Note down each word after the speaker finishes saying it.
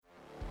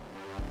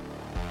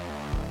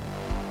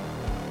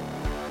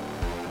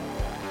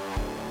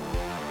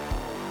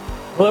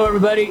Hello,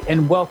 everybody,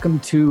 and welcome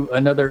to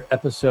another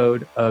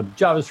episode of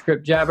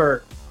JavaScript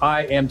Jabber.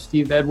 I am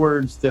Steve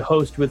Edwards, the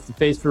host with the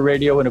face for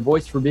radio and a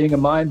voice for being a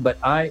mind, but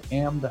I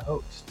am the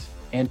host.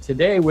 And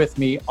today with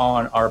me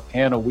on our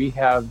panel, we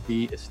have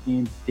the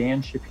esteemed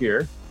Dan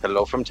Shapir.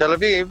 Hello from Tel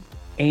Aviv.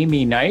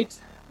 Amy Knight.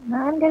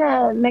 I'm going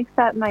to mix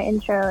up my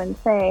intro and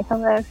say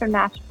hello from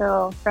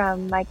Nashville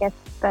from my guest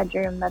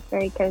bedroom that's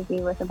very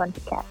cozy with a bunch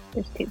of cats.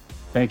 There's two.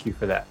 Thank you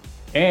for that.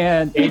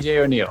 And AJ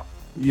O'Neill.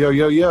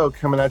 Yo,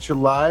 coming at you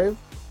live.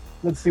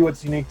 Let's see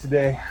what's unique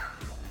today.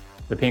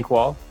 The pink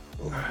wall.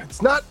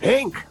 It's not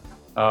pink.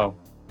 Oh.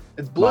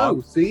 It's blue,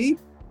 Mom. See?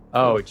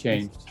 Oh, it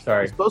changed.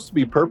 Sorry. It's supposed to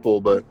be purple,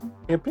 but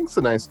yeah, pink's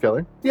a nice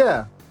color.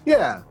 Yeah.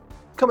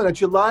 Coming at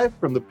you live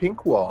from the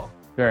pink wall.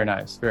 Very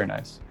nice, very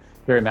nice.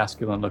 Very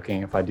masculine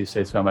looking, if I do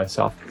say so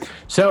myself.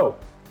 So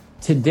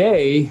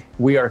today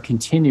we are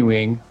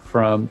continuing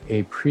from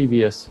a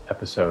previous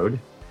episode.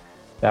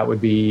 That would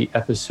be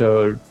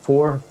episode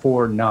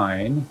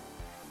 449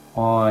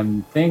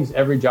 on things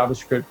every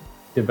JavaScript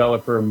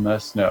developer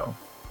must know.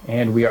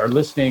 And we are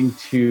listening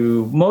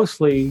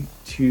mostly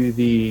to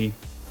the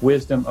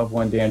wisdom of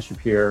one Dan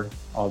Shapir,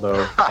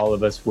 although all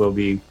of us will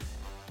be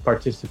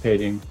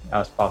participating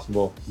as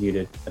possible,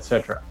 needed,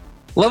 etc.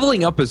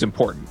 Leveling up is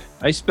important.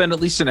 I spend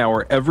at least an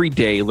hour every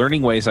day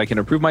learning ways I can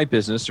improve my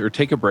business or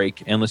take a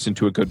break and listen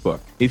to a good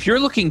book. If you're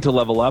looking to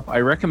level up,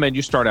 I recommend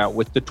you start out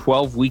with the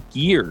 12-week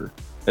year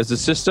as a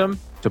system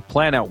to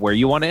plan out where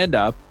you want to end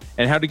up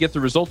and how to get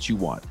the results you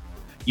want.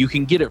 You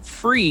can get it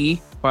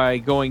free by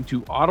going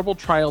to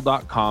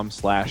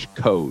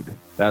audibletrial.com/code.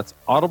 That's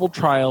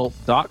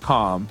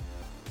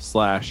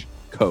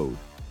audibletrial.com/code.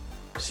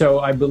 So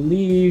I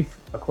believe,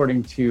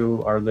 according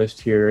to our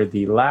list here,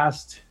 the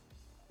last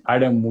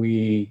item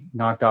we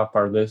knocked off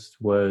our list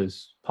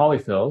was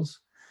polyfills.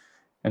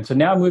 And so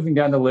now moving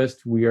down the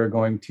list, we are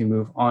going to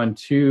move on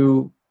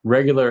to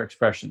regular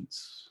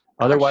expressions,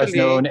 otherwise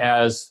known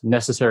as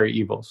necessary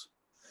evils.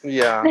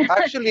 Yeah.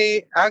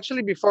 Actually,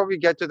 before we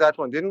get to that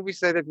one, didn't we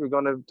say that we're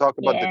going to talk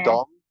about the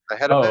DOM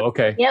ahead of it? Oh,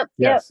 okay. Yep.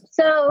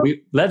 So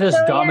let us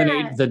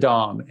dominate the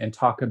DOM and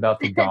talk about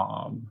the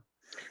DOM.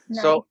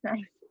 Nice.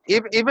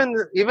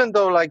 Even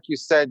though, like you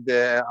said,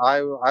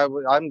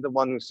 I'm the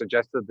one who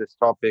suggested this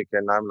topic,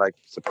 and I'm like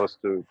supposed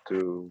to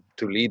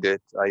lead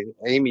it.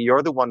 Amy,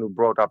 you're the one who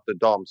brought up the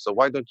DOM, so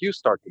why don't you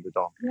start with the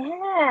DOM?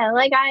 Yeah,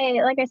 like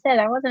I said,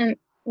 I wasn't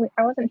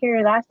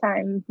here last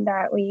time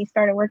that we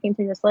started working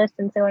through this list,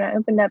 and so when I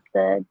opened up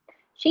the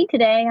sheet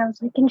today, I was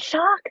like in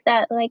shock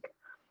that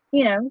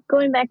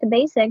going back to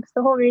basics,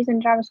 the whole reason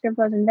JavaScript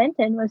was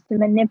invented was to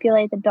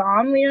manipulate the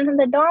DOM. We don't have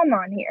the DOM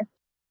on here,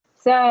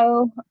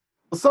 so.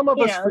 Some of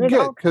us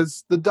forget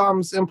because the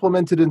DOM's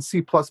implemented in C++,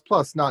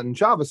 not in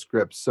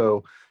JavaScript.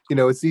 So,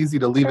 it's easy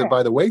to leave it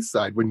by the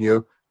wayside when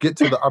you get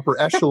to the upper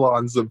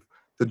echelons of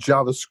the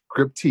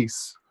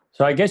JavaScriptese.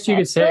 So I guess you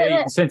could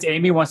say, since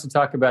Amy wants to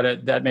talk about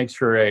it, that makes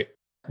her a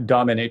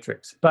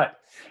dominatrix. But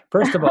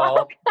first of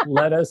all,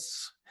 let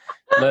us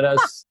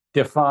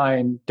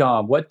define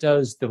DOM. What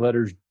does the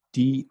letters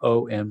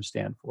DOM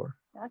stand for?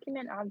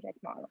 Document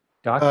Object Model.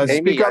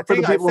 Speak up for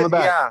the people in the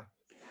back.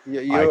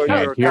 Yeah. I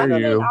can't hear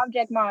you.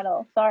 Object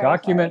model. Sorry.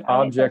 Document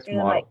object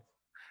model.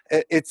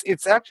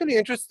 It's actually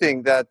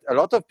interesting that a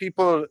lot of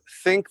people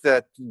think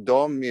that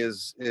DOM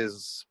is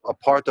a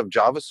part of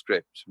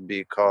JavaScript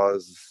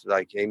because,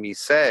 like Amy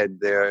said,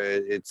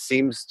 it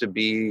seems to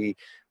be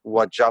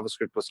what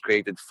JavaScript was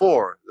created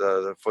for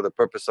the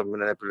purpose of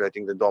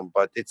manipulating the DOM.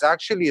 But it's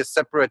actually a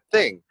separate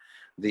thing.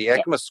 The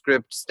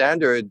ECMAScript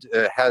standard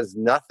has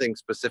nothing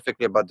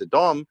specifically about the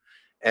DOM,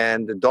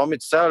 and the DOM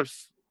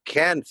itself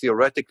can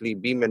theoretically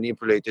be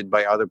manipulated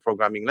by other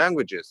programming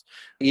languages.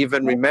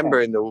 Even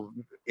remember in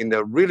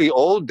the really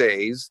old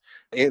days,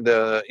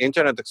 the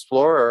Internet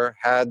Explorer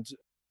had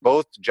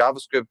both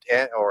JavaScript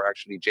or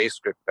actually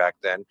JScript back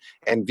then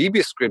and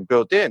VBScript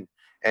built in,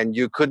 and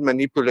you could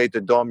manipulate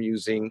the DOM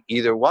using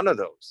either one of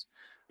those.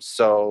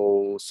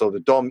 So the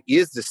DOM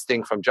is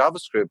distinct from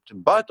JavaScript,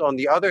 but on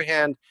the other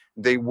hand,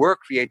 they were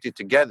created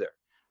together.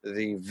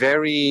 The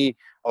very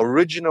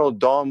original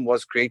DOM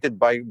was created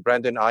by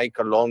Brandon Eich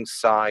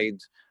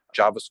alongside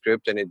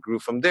JavaScript, and it grew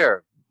from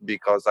there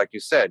because, like you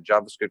said,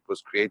 JavaScript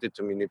was created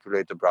to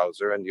manipulate the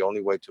browser, and the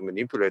only way to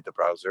manipulate the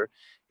browser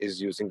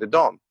is using the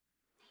DOM.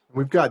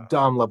 We've got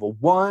DOM level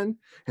 1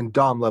 and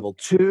DOM level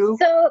 2,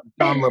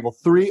 DOM level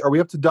 3. Are we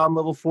up to DOM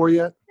level 4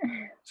 yet?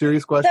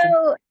 Serious question?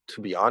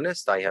 To be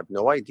honest, I have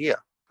no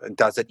idea.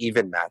 Does it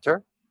even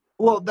matter?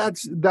 Well,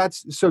 that's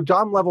so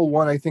DOM level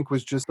 1, I think,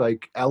 was just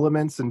like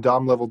elements, and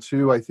DOM level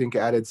 2, I think,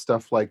 added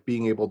stuff like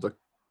being able to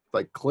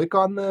like click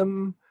on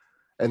them.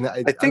 And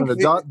I think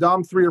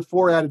DOM 3 or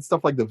 4 added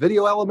stuff like the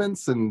video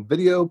elements and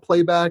video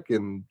playback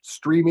and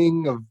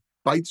streaming of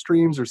byte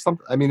streams or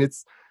something. I mean,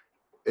 it's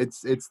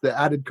the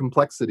added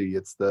complexity.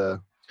 It's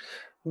the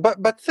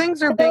But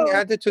things are being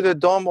added to the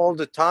DOM all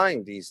the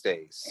time these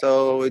days.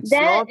 So it's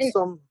not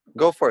some.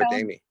 Go for it,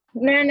 Amy.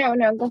 No.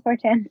 Go for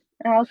it, Tim.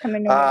 I'll come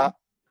in.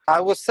 I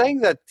was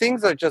saying that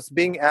things are just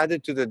being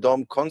added to the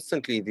DOM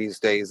constantly these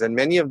days, and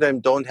many of them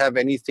don't have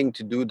anything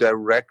to do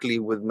directly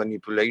with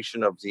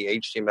manipulation of the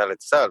HTML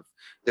itself.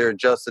 They're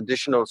just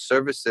additional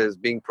services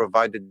being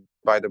provided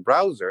by the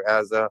browser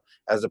as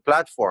a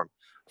platform.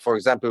 For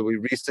example, we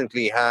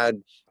recently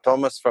had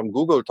Thomas from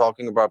Google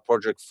talking about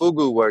Project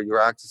Fugu, where you're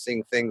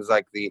accessing things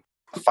like the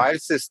file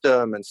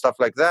system and stuff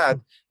like that,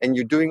 and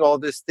you're doing all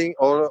this thing,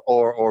 or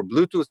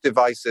Bluetooth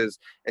devices,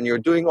 and you're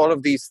doing all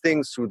of these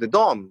things through the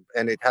DOM,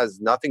 and it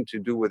has nothing to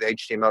do with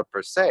HTML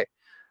per se.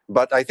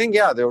 But I think,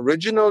 the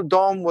original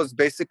DOM was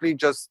basically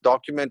just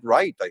document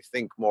write, I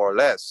think, more or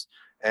less.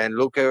 And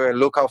look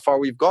how far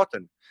we've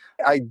gotten.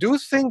 I do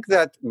think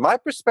that my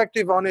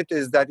perspective on it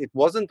is that it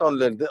wasn't on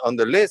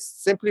the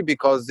list simply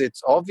because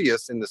it's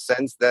obvious in the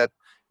sense that,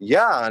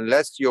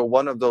 unless you're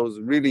one of those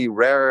really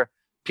rare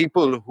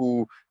people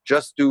who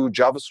just do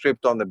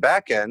JavaScript on the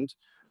back end,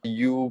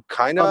 you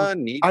kind of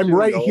need I'm to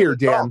right know here,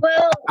 the Dan. DOM.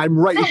 Well, I'm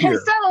right here.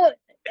 So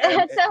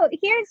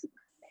here's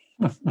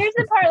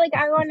the part, like,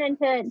 I wanted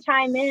to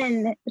chime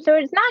in. So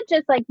it's not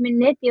just like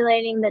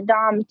manipulating the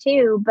DOM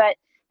too, but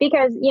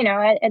because,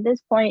 at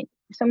this point,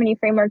 so many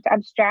frameworks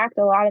abstract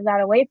a lot of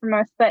that away from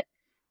us. But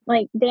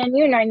like, Dan,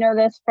 you and I know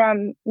this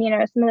from,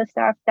 some of the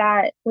stuff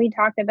that we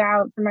talked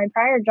about from my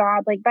prior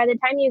job. Like, by the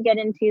time you get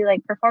into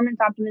like performance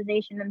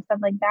optimization and stuff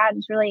like that,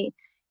 it's really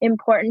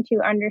important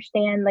to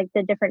understand like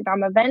the different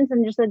DOM events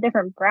and just the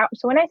different browser.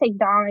 So when I say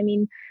DOM, I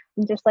mean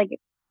just like,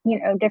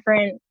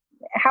 different,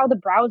 how the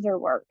browser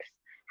works,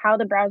 how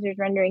the browser is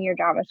rendering your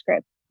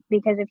JavaScript.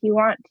 Because if you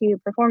want to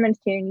performance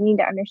tune, you need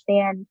to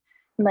understand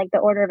like the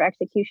order of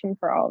execution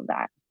for all of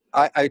that.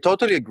 I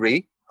totally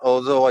agree.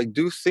 Although I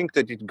do think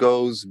that it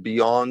goes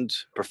beyond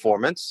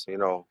performance.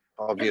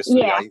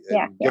 Obviously,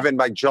 given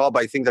my job,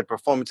 I think that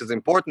performance is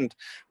important.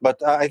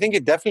 But I think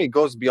it definitely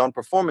goes beyond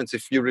performance.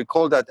 If you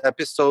recall that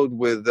episode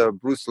with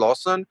Bruce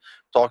Lawson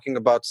talking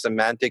about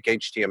semantic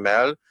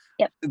HTML,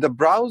 the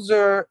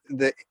browser,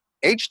 the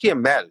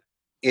HTML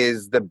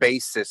is the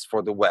basis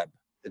for the web.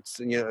 It's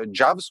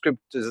JavaScript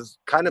is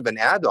kind of an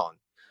add-on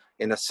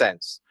in a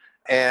sense,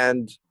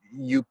 and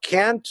you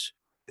can't.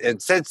 And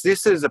since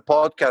this is a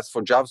podcast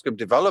for JavaScript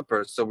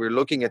developers, so we're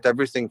looking at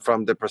everything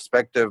from the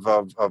perspective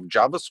of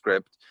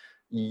JavaScript,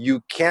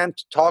 you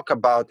can't talk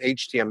about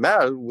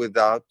HTML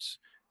without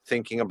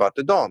thinking about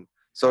the DOM.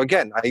 So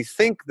again, I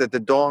think that the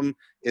DOM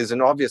is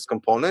an obvious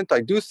component.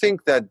 I do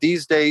think that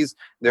these days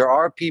there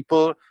are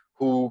people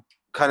who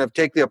kind of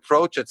take the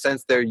approach that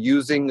since they're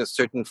using a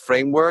certain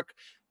framework,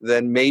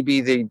 then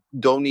maybe they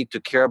don't need to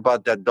care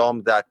about that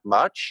DOM that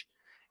much.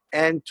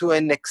 And to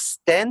an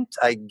extent,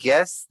 I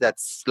guess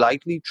that's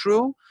slightly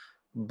true,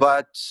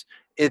 but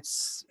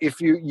it's if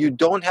you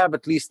don't have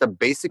at least a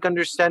basic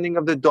understanding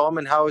of the DOM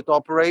and how it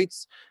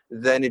operates,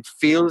 then it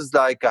feels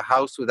like a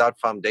house without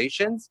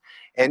foundations.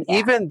 And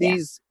even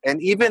these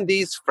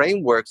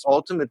frameworks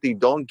ultimately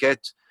don't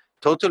get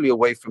totally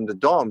away from the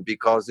DOM,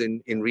 because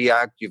in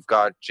React you've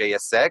got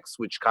JSX,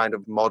 which kind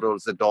of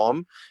models the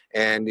DOM,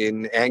 and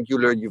in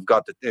Angular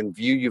in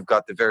Vue you've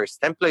got the various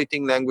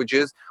templating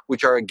languages,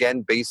 which are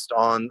again based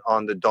on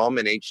the DOM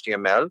and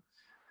HTML.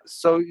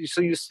 So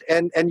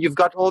you've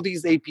got all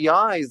these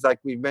APIs, like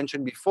we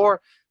mentioned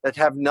before, that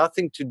have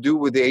nothing to do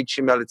with the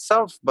HTML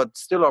itself, but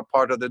still are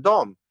part of the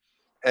DOM,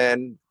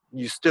 and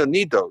you still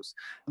need those.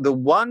 The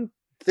one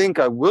thing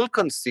I will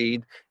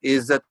concede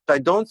is that I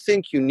don't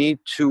think you need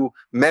to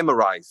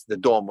memorize the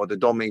DOM or the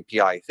DOM API.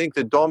 I think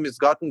the DOM has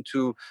gotten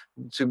to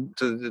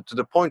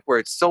the point where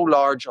it's so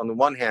large on the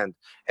one hand,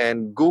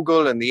 and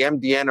Google and the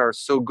MDN are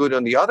so good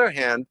on the other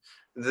hand,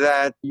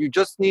 that you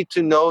just need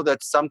to know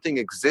that something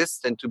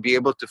exists and to be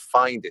able to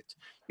find it.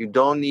 You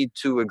don't need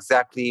to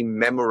exactly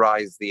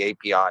memorize the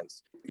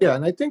APIs. Yeah,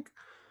 and I think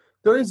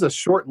there is a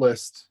short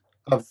list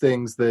of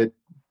things that,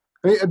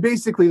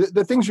 basically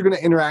the things you're going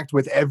to interact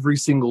with every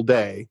single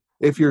day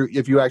if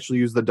you actually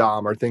use the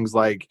DOM are things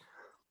like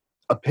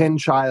append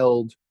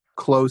child,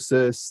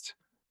 closest,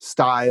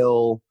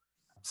 style,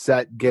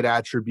 set get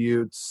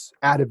attributes,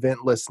 add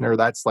event listener.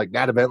 That's like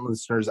add event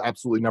listener is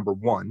absolutely number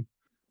one.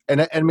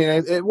 And I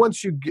mean,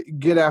 once you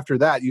get after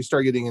that, you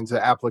start getting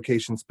into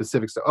application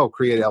specifics.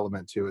 Create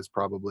element too is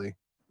probably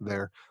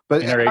there.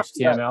 But inner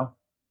HTML.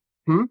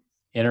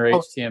 Inner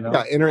HTML.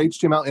 Yeah, inner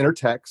HTML, inner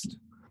text.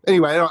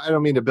 Anyway, I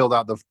don't mean to build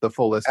out the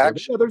full list.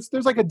 Actually,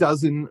 there's like a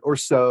dozen or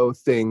so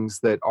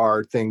things that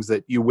are things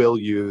that you will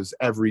use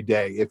every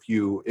day if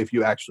you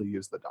actually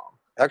use the DOM.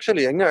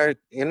 Actually,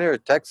 inner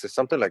text is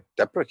something like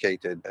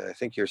deprecated. I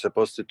think you're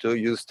supposed to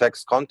use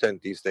text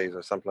content these days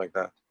or something like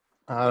that.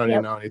 I don't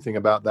even know anything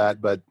about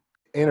that, but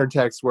inner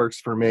text works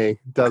for me.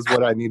 Does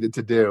what I needed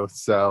to do.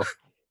 So,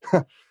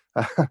 but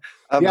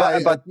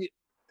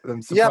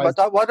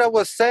what I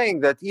was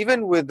saying, that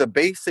even with the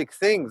basic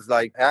things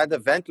like add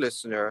event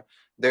listener,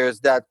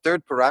 there's that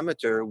third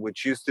parameter,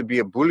 which used to be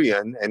a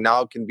Boolean and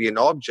now can be an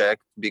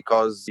object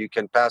because you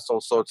can pass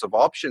all sorts of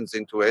options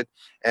into it.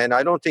 And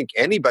I don't think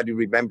anybody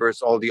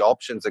remembers all the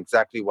options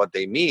exactly what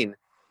they mean.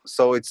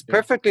 So it's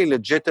perfectly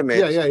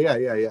legitimate.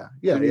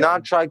 Yeah.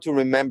 Not try to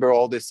remember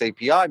all this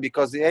API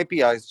because the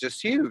API is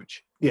just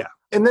huge. Yeah.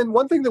 And then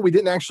one thing that we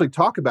didn't actually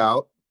talk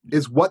about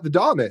is what the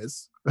DOM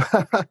is.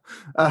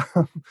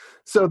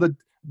 So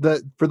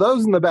for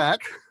those in the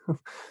back,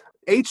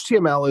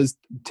 HTML is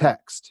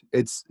text.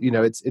 It's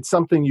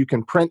something you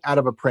can print out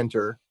of a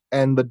printer,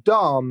 and the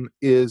DOM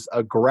is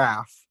a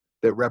graph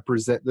that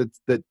represent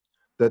that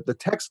the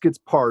text gets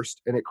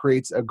parsed and it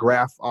creates a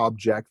graph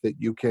object that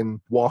you can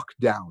walk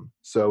down.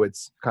 So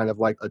it's kind of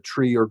like a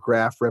tree or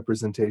graph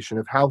representation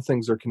of how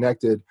things are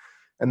connected,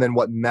 and then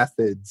what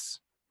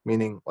methods,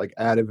 meaning like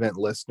add event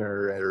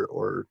listener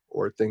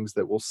or things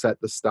that will set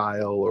the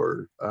style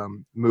or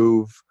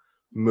move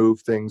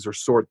things or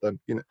sort them,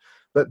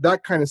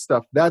 that kind of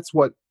stuff. That's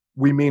what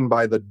we mean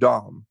by the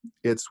DOM.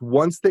 It's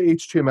once the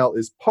HTML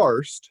is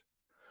parsed,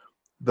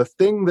 the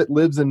thing that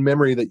lives in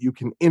memory that you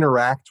can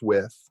interact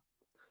with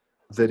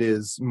that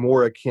is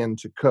more akin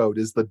to code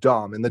is the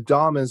DOM. And the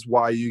DOM is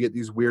why you get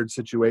these weird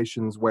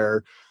situations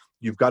where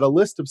you've got a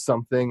list of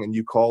something and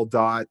you call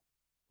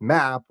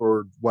 .map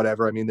or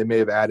whatever. I mean, they may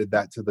have added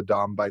that to the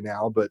DOM by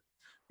now, but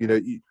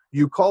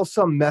you call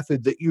some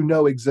method that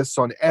exists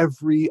on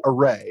every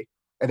array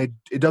and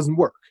it doesn't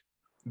work.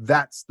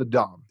 That's the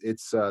DOM.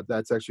 It's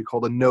that's actually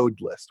called a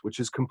node list, which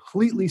is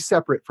completely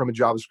separate from a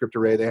JavaScript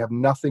array. They have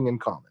nothing in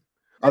common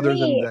other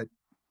than that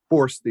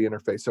force the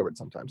interface over it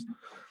sometimes.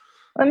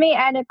 Let me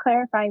add a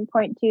clarifying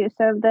point too.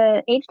 So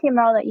the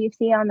HTML that you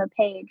see on the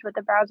page, what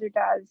the browser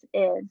does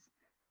is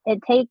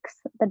it takes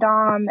the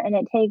DOM and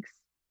it takes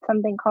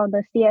something called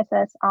the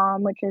CSS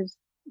which is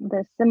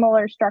the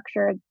similar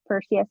structure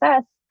for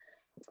CSS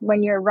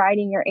when you're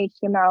writing your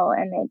HTML,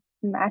 and it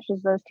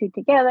mashes those two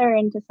together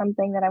into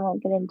something that I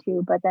won't get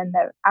into, but then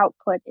the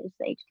output is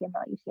the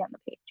HTML you see on the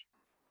page.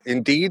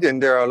 Indeed,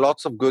 and there are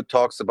lots of good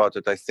talks about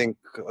it. I think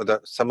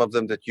that some of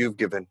them that you've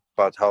given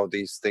about how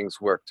these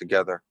things work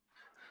together.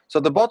 So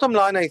the bottom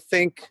line, I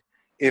think,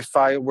 if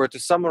I were to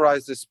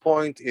summarize this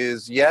point,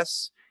 is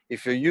yes,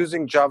 if you're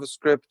using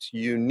JavaScript,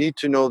 you need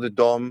to know the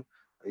DOM.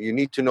 You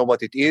need to know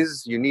what it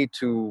is. You need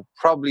to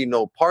probably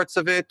know parts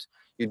of it.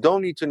 You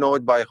don't need to know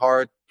it by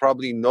heart.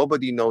 Probably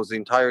nobody knows the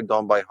entire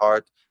DOM by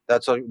heart.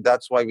 That's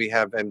why we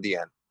have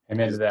MDN.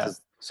 Amen to that.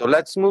 So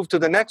let's move to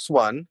the next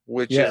one,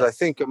 which is, I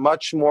think, a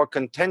much more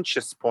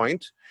contentious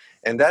point.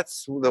 And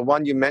that's the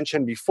one you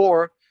mentioned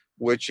before,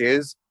 which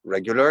is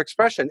regular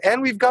expression.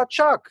 And we've got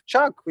Chuck.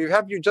 Chuck, we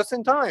have you just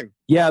in time.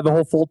 Yeah, the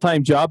whole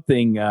full-time job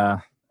thing,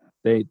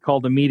 they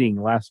called a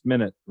meeting last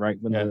minute, right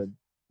when the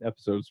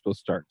episode was supposed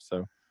to start.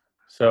 So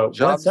Jobs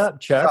what's up,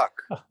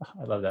 Chuck?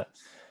 I love that.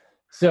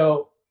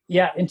 So,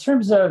 in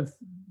terms of,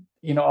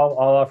 I'll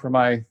offer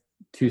my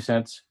 2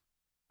 cents.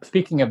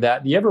 Speaking of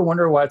that, do you ever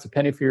wonder why it's a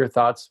penny for your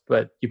thoughts,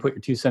 but you put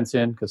your 2 cents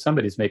in because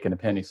somebody's making a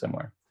penny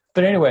somewhere?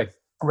 But anyway,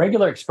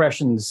 regular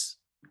expressions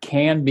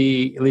can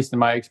be, at least in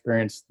my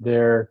experience,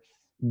 they're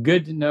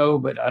good to know,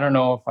 but I don't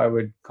know if I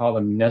would call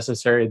them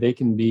necessary. They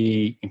can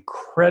be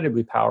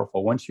incredibly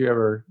powerful. If you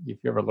ever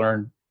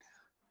learn,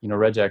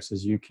 regex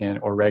as you can,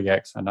 or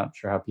regex, I'm not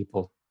sure how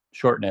people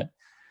shorten it.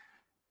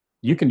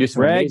 You can do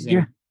some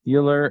amazing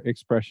regular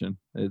expression.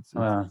 It's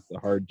a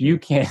hard. You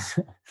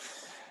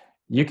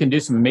can do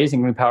some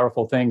amazingly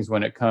powerful things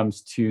when it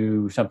comes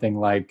to something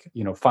like,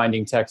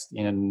 finding text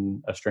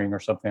in a string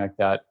or something like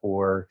that,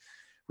 or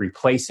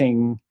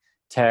replacing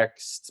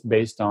text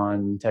based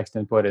on text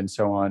input and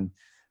so on.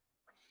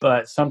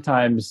 But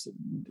sometimes,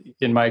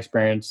 in my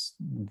experience,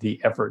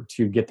 the effort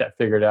to get that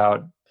figured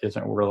out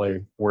isn't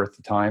really worth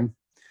the time.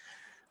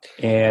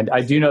 And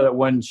I do know that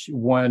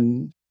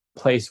one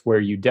place where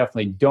you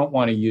definitely don't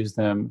want to use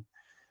them,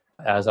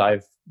 as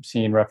I've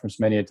seen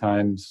referenced many a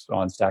times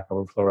on Stack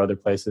Overflow or other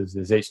places,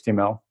 is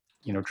HTML,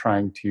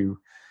 trying to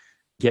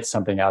get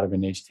something out of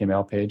an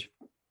HTML page.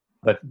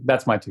 But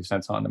that's my 2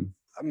 cents on them.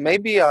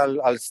 Maybe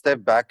I'll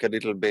step back a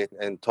little bit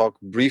and talk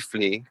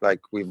briefly,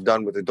 like we've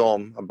done with the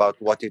DOM, about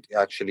what it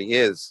actually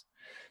is.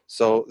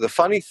 So the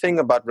funny thing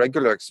about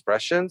regular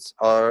expressions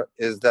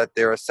is that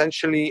they're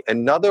essentially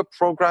another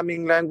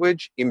programming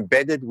language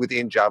embedded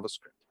within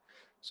JavaScript.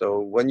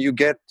 So when you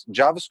get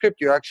JavaScript,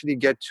 you actually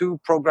get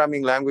two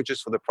programming languages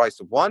for the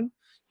price of one.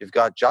 You've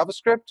got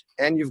JavaScript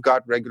and you've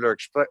got regular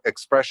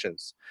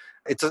expressions.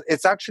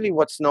 It's actually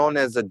what's known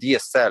as a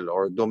DSL,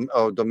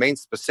 or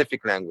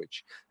domain-specific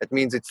language. That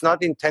means it's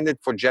not intended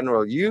for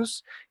general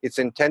use. It's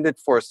intended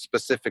for a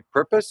specific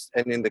purpose.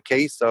 And in the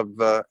case of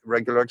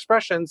regular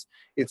expressions,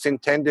 it's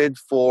intended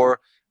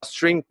for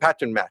string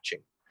pattern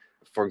matching.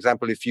 For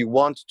example, if you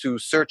want to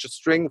search a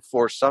string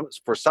for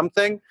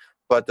something,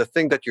 but the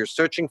thing that you're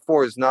searching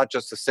for is not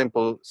just a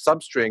simple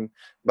substring,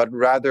 but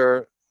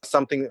rather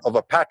something of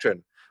a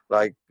pattern.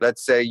 Like,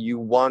 let's say you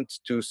want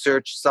to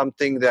search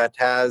something that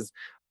has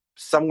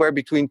somewhere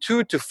between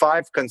 2 to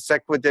 5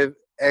 consecutive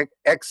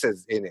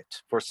X's in it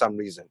for some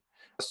reason.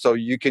 So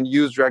you can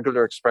use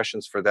regular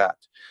expressions for that.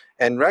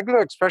 And regular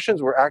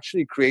expressions were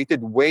actually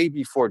created way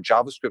before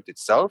JavaScript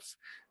itself.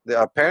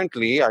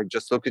 Apparently, I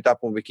just looked it up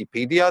on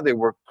Wikipedia, they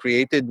were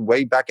created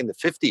way back in the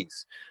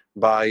 50s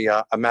by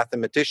a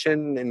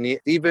mathematician, and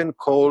even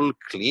Cole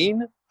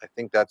Klein. I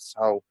think that's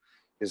how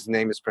his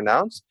name is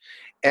pronounced.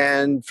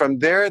 And from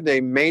there,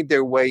 they made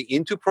their way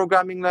into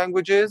programming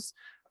languages.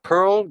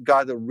 Perl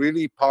got a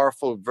really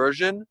powerful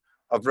version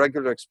of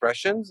regular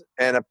expressions,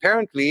 and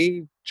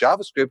apparently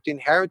JavaScript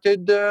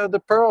inherited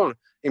the Perl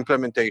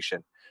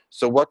implementation.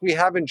 So what we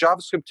have in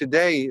JavaScript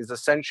today is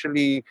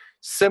essentially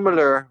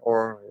similar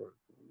or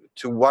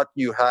to what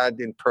you had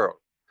in Perl,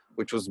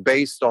 which was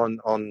based on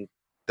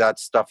that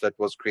stuff that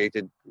was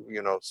created,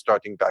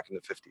 starting back in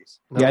the 50s.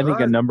 Yeah, I think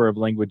a number of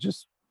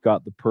languages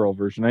got the Perl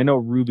version. I know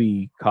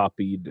Ruby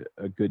copied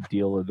a good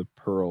deal of the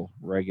Perl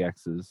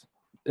regexes.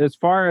 As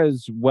far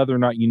as whether or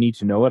not you need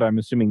to know it, I'm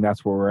assuming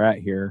that's where we're at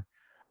here.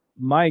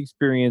 My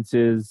experience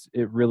is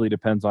it really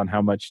depends on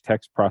how much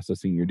text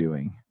processing you're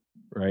doing,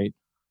 right?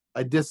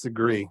 I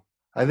disagree.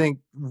 I think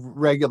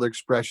regular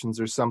expressions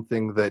are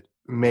something that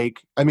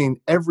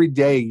every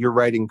day you're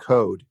writing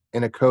code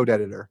in a code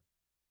editor.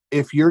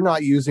 If you're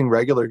not using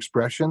regular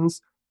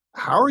expressions,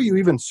 how are you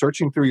even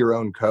searching through your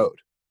own code?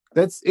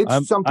 It's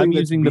something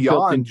that's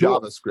beyond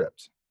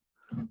JavaScript.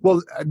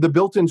 Well, the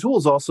built-in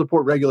tools all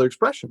support regular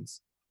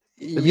expressions.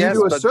 If yes,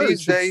 you do a but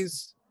search,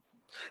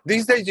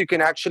 these days you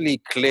can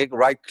actually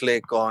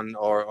right-click on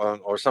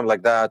or something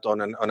like that on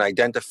an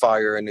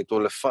identifier, and it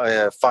will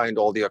find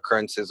all the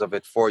occurrences of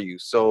it for you.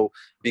 So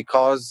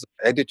because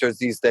editors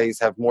these days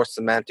have more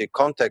semantic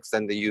context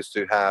than they used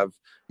to have,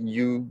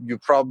 you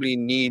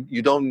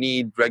don't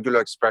need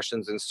regular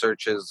expressions in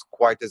searches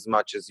quite as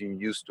much as you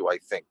used to, I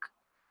think.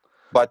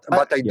 But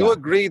I do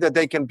agree that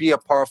they can be a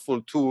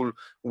powerful tool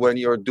when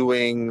you're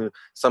doing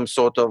some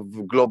sort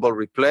of global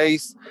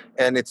replace.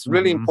 And it's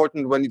really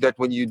important when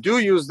you do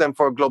use them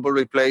for a global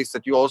replace,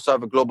 that you also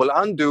have a global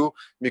undo,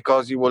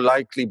 because you will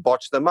likely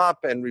botch them up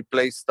and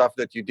replace stuff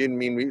that you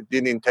didn't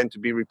intend to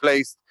be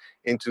replaced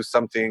into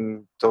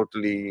something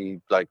totally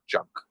like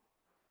junk.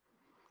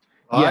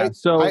 Yeah,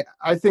 so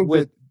I think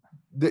that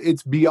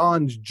it's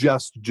beyond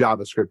just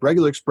JavaScript.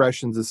 Regular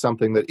expressions is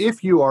something that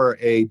if you are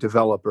a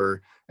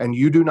developer and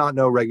you do not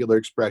know regular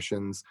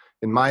expressions,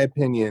 in my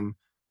opinion,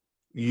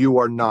 you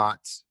are not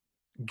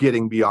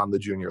getting beyond the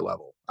junior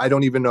level. I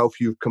don't even know if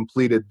you've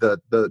completed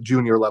the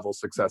junior level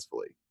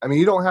successfully. I mean,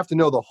 you don't have to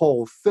know the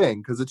whole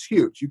thing because it's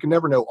huge. You can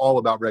never know all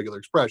about regular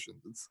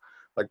expressions. It's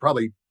like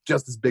probably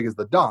just as big as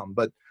the DOM,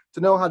 but to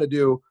know how to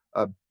do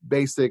a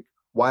basic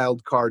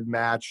wildcard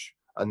match,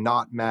 a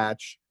not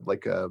match,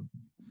 like a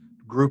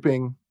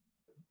grouping,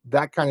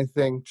 that kind of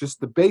thing,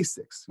 just the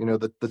basics,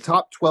 the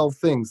top 12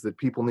 things that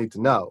people need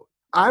to know.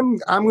 I'm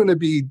going to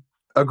be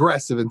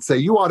aggressive and say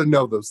you ought to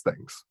know those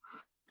things.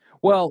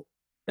 Well,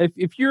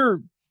 if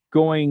you're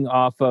going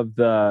off of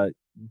the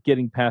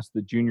getting past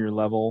the junior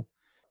level,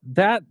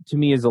 that to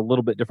me is a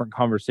little bit different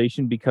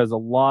conversation, because a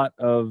lot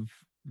of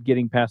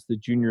getting past the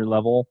junior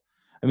level,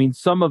 I mean,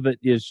 some of it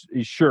is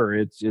sure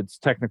it's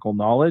technical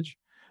knowledge,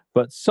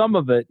 but some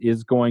of it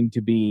is going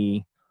to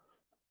be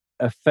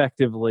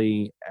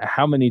effectively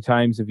how many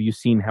times have you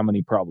seen how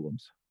many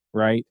problems,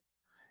 right?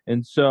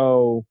 And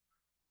so,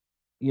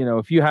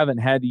 if you haven't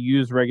had to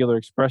use regular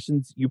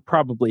expressions, you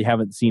probably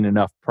haven't seen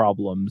enough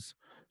problems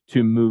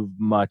to move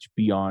much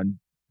beyond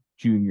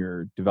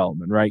junior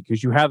development, right?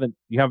 Because you haven't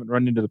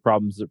run into the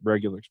problems that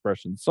regular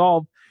expressions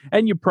solve,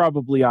 and you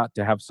probably ought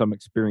to have some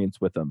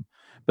experience with them.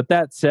 But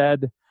that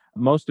said,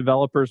 most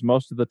developers,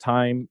 most of the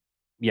time,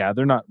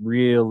 they're not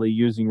really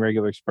using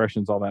regular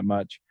expressions all that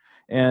much.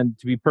 And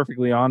to be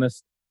perfectly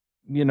honest,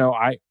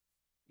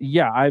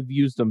 I've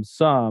used them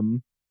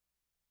some,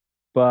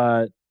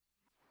 but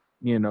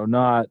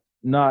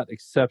not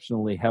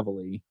exceptionally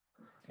heavily.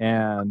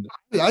 And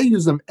I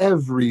use them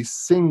every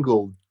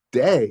single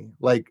day.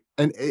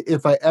 And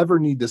if I ever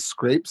need to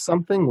scrape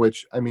something,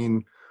 which I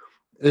mean,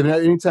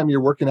 anytime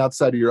you're working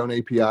outside of your own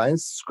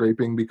APIs,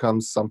 scraping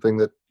becomes something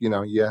that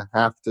you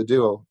have to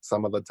do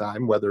some of the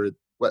time. Whether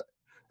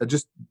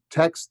just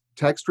text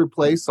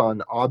replace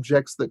on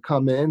objects that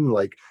come in,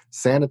 like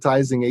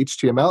sanitizing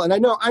HTML. And I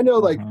know,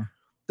 like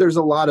there's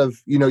a lot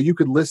of you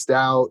could list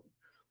out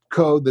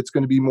code that's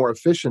going to be more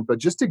efficient, but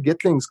just to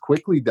get things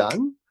quickly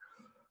done,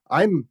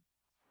 I'm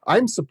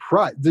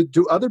surprised.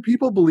 Do other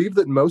people believe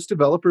that most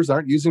developers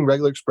aren't using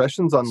regular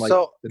expressions on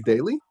the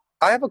daily?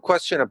 I have a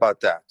question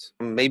about that.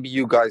 Maybe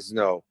you guys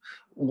know.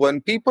 When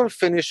people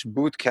finish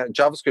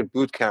JavaScript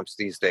boot camps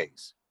these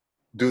days,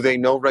 do they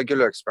know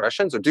regular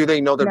expressions, or do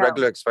they know that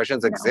regular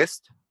expressions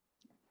exist?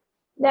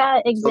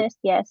 That exists,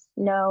 yes.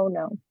 No.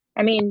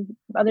 I mean,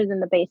 other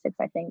than the basics,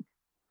 I think.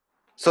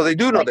 So they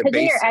do know the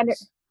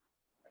basics.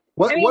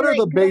 What are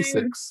the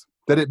basics?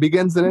 That it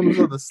begins and ends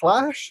with a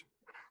slash?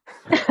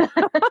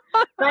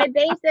 My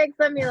basics,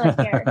 let me look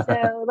here.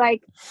 So,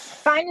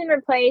 find and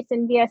replace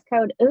in VS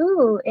Code.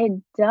 Ooh,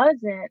 it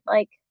doesn't.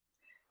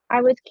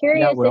 I was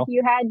curious if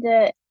you had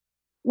to.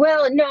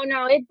 Well,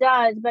 no, it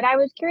does. But I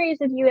was curious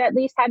if you at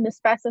least had to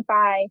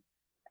specify,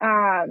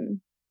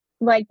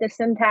 the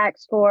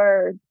syntax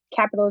for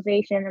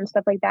capitalization and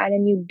stuff like that,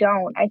 and you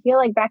don't. I feel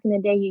like back in the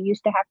day, you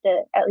used to have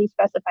to at least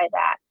specify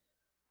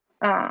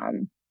that.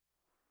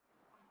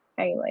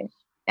 Anyways,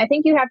 I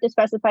think you have to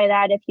specify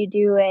that if you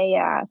do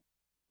a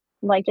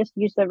just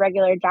use the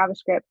regular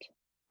JavaScript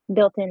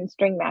built-in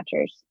string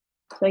matchers.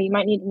 So you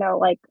might need to know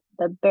like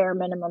the bare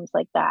minimums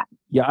like that.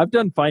 Yeah, I've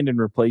done find and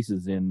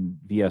replaces in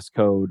VS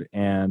Code,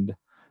 and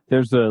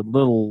there's a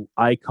little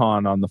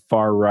icon on the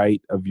far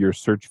right of your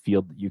search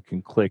field that you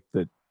can click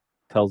that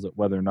tells it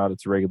whether or not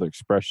it's a regular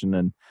expression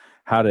and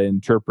how to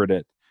interpret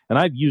it. And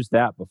I've used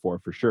that before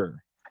for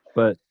sure,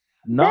 but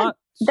not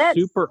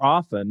super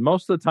often.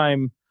 Most of the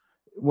time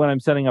when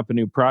I'm setting up a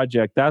new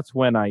project, that's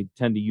when I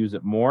tend to use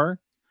it more.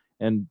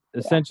 And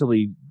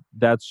essentially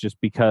that's just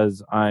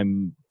because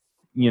I'm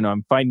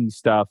finding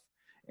stuff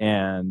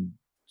and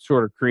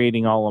sort of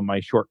creating all of my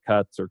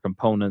shortcuts or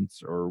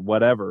components or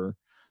whatever,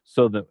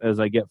 so that as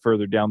I get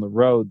further down the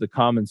road, the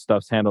common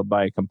stuff's handled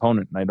by a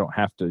component and I don't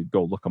have to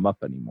go look them up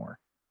anymore.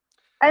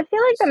 I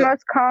feel like the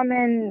most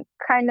common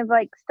kind of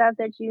like stuff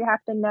that you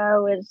have to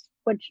know is,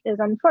 which is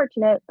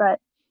unfortunate, but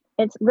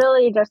it's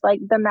really just like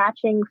the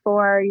matching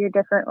for your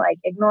different like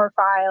ignore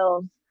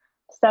files,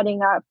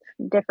 setting up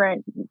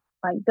different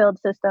like build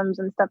systems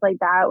and stuff like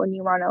that when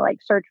you want to like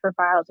search for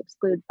files,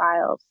 exclude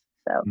files.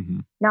 So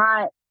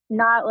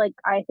not like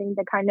I think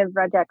the kind of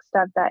regex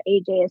stuff that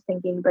AJ is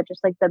thinking, but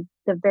just like the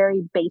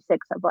very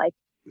basics of like.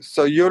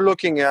 So you're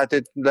looking at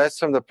it less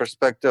from the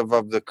perspective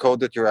of the code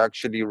that you're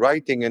actually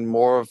writing and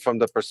more from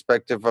the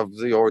perspective of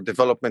your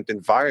development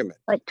environment.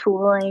 Like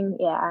tooling,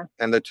 yeah.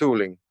 And the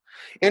tooling.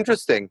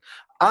 Interesting.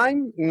 I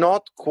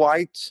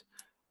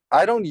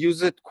don't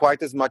use it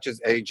quite as much as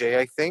AJ,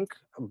 I think.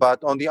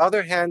 But on the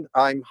other hand,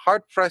 I'm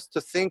hard-pressed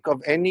to think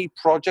of any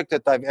project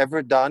that I've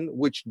ever done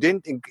which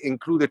didn't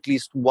include at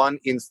least one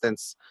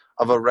instance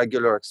of a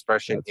regular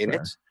expression in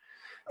it.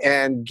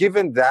 And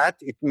given that,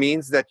 it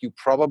means that you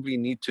probably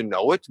need to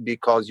know it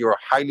because you're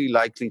highly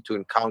likely to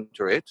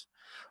encounter it.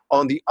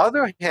 On the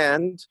other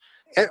hand,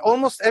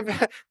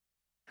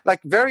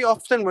 very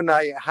often when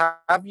I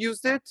have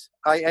used it,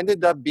 I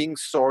ended up being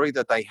sorry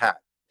that I had,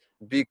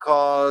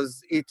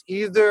 because it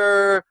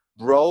either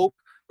broke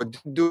or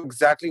didn't do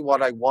exactly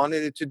what I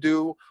wanted it to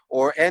do,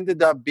 or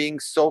ended up being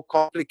so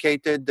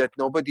complicated that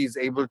nobody is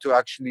able to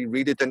actually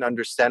read it and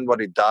understand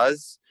what it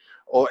does.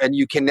 And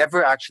you can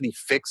never actually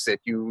fix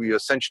it. You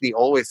essentially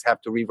always have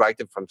to rewrite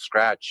it from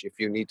scratch if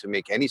you need to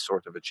make any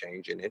sort of a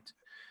change in it.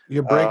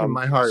 You're breaking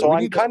my heart. So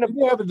we need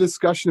to have a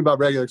discussion about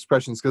regular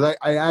expressions, because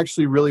I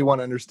actually really want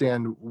to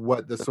understand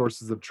what the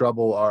sources of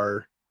trouble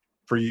are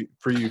for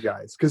you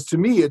guys. Because to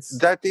me, it's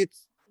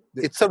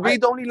a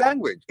read-only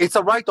language. It's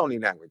a write-only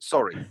language.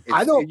 Sorry,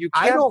 I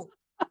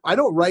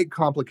don't write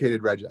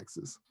complicated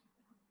regexes.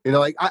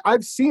 Like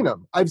I've seen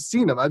them. I've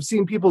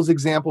seen people's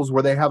examples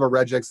where they have a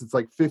regex that's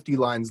like 50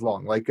 lines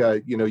long. Like,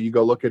 you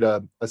go look at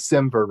a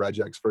Simver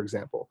regex, for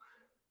example.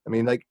 I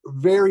mean, like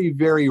very,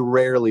 very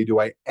rarely do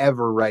I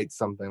ever write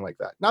something like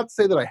that. Not to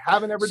say that I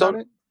haven't ever done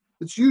it.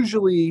 It's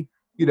usually,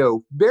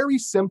 very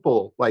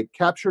simple, like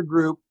capture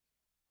group,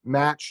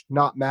 match,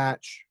 not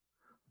match.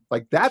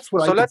 Like that's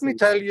what let me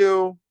tell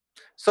you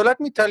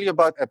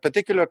about a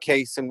particular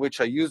case in which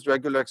I used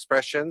regular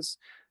expressions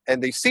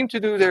and they seemed to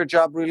do their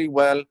job really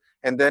well.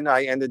 And then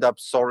I ended up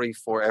sorry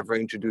for ever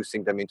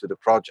introducing them into the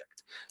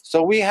project.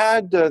 So we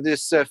had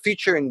this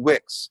feature in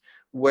Wix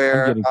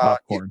where... I'm getting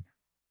popcorn.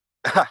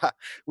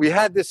 We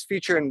had this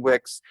feature in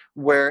Wix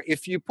where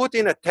if you put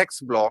in a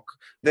text block,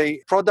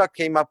 the product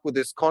came up with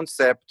this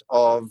concept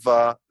of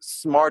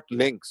smart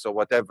links or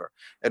whatever.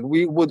 And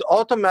we would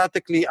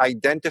automatically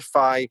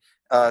identify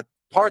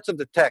parts of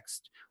the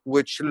text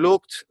which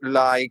looked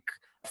like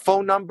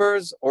phone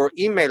numbers or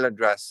email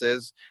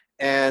addresses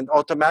and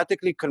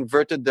automatically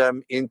converted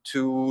them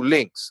into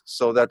links,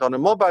 so that on a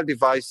mobile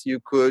device, you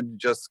could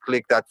just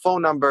click that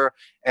phone number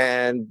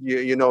and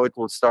it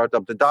will start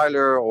up the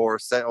dialer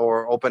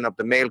or open up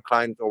the mail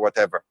client or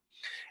whatever.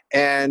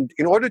 And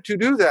in order to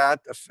do that,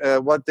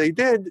 what they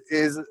did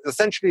is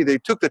essentially they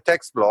took the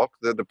text block,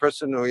 the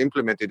person who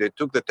implemented it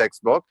took the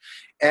text block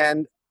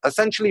and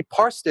essentially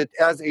parsed it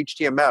as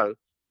HTML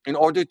in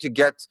order to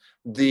get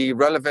the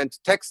relevant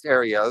text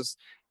areas.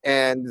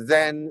 And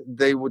then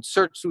they would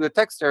search through the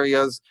text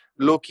areas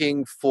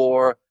looking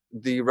for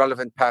the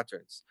relevant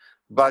patterns.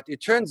 But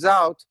it turns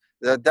out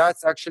that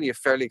that's actually a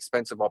fairly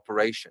expensive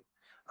operation.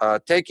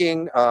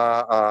 Taking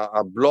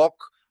a block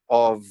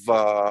of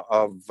raw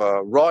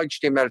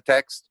HTML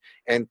text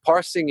and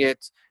parsing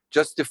it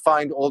just to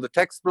find all the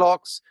text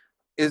blocks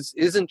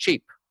isn't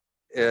cheap.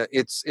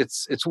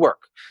 It's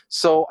work.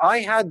 So I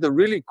had the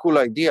really cool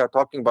idea,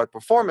 talking about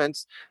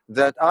performance,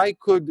 that I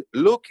could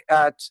look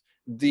at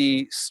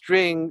the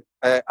string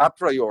a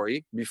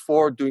priori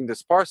before doing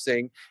this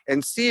parsing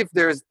and see if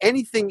there's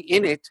anything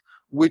in it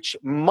which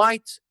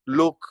might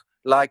look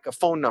like a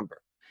phone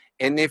number.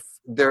 And if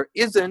there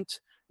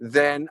isn't,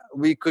 then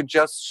we could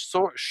just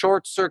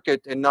short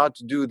circuit and not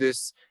do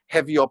this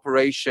heavy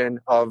operation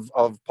of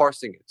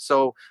parsing it.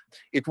 So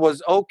it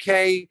was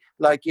okay,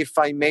 like if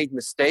I made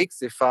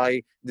mistakes, if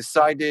I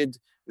decided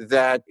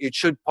that it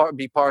should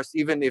be parsed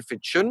even if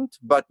it shouldn't,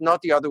 but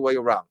not the other way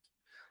around.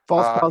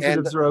 False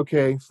positives are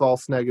okay.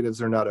 False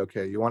negatives are not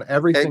okay. You want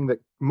everything that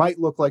might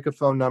look like a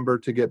phone number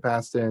to get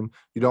passed in.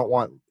 You don't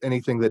want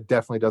anything that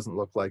definitely doesn't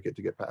look like it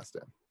to get passed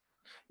in.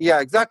 Yeah,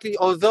 exactly.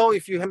 Although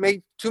if you have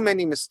made too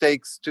many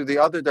mistakes to the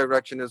other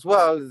direction as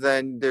well,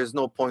 then there's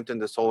no point in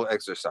this whole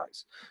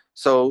exercise.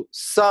 So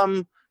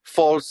some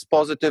false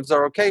positives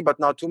are okay, but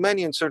not too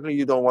many, and certainly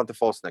you don't want the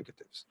false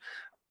negatives.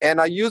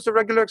 And I use a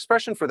regular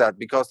expression for that,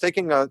 because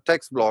taking a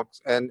text block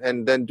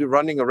and then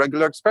running a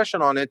regular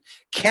expression on it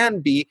can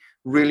be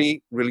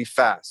really, really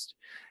fast.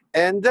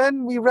 And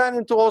then we ran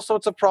into all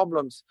sorts of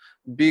problems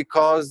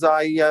because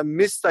I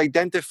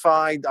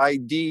misidentified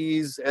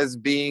IDs as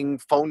being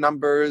phone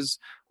numbers.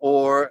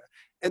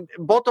 And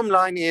bottom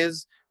line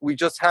is, we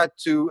just had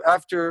to,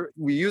 after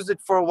we used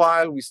it for a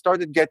while, we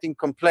started getting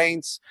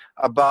complaints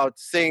about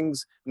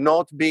things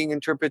not being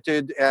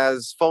interpreted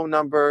as phone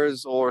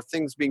numbers or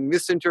things being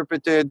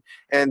misinterpreted.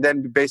 And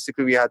then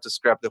basically we had to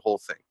scrap the whole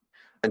thing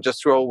and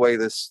just throw away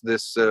this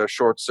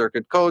short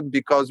circuit code,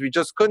 because we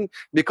just couldn't,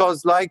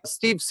 because like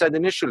Steve said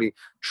initially,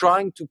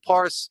 trying to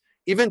parse,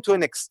 even to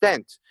an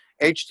extent,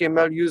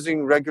 HTML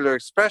using regular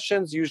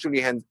expressions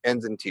usually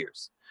ends in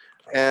tears.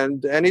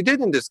 And it did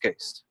in this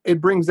case.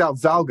 It brings out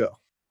Zalgo.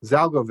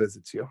 Zalgo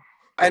visits you.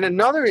 And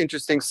another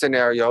interesting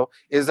scenario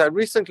is I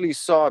recently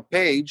saw a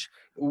page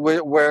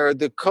where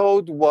the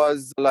code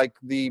was like,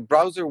 the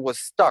browser was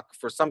stuck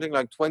for something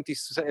like 20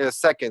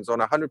 seconds on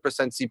 100%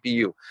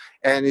 CPU.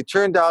 And it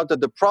turned out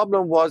that the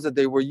problem was that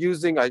they were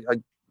using, I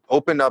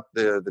opened up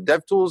the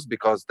DevTools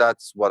because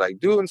that's what I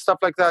do and stuff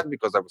like that,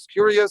 because I was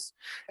curious.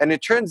 And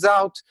it turns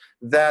out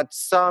that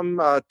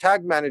some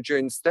tag manager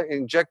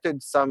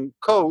injected some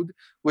code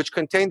which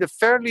contained a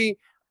fairly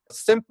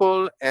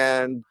simple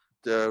and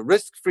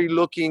risk-free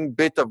looking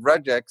bit of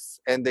regex,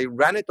 and they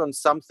ran it on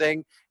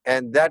something,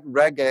 and that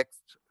regex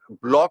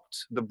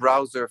blocked the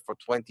browser for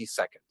 20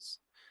 seconds.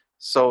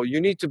 So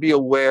you need to be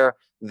aware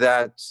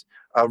that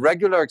a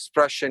regular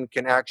expression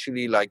can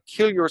actually like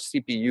kill your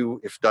CPU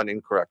if done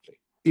incorrectly.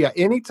 Yeah,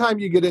 anytime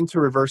you get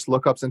into reverse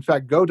lookups, in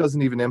fact, Go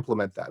doesn't even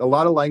implement that. A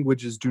lot of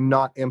languages do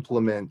not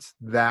implement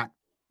that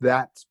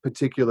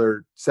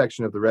particular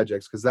section of the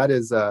regex, because that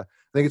is, I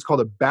think it's called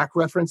a back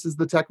reference is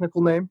the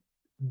technical name.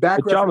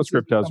 But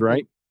JavaScript does,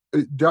 right?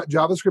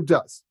 JavaScript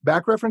does.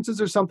 Back references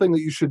are something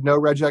that you should know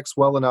regex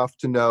well enough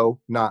to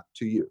know not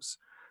to use.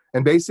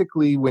 And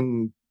basically,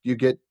 when you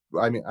get,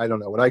 I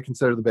don't know, what I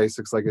consider the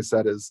basics, like I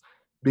said, is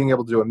being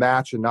able to do a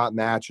match and not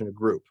match in a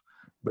group.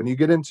 When you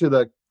get into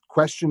the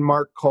question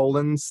mark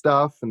colon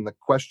stuff and the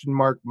question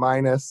mark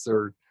minus,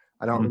 or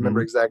I don't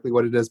remember exactly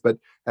what it is, but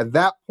at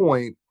that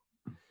point,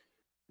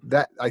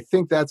 that I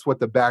think that's what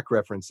the back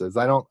reference is.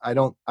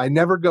 I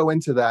never go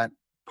into that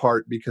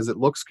part because it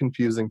looks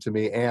confusing to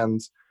me,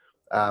 and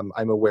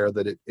I'm aware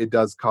that it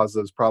does cause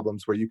those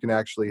problems where you can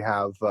actually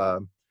have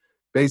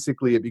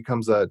basically it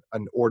becomes an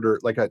order,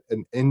 like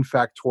an in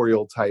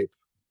factorial type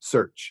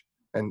search,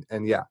 and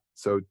yeah,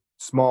 so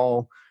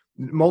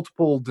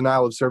multiple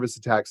denial of service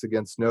attacks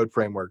against Node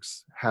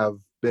frameworks have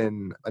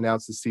been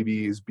announced as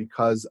CVEs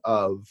because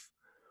of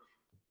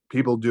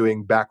people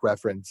doing back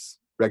reference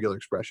regular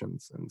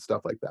expressions and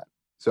stuff like that.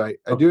 So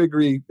I do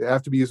agree they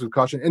have to be used with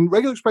caution. And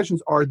regular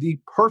expressions are the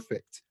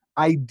perfect,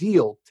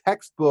 ideal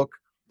textbook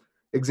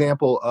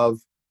example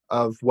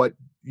of what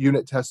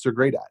unit tests are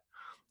great at.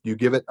 You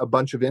give it a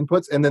bunch of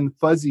inputs and then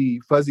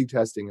fuzzy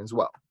testing as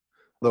well.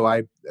 Though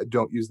I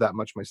don't use that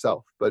much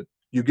myself. But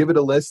you give it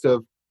a list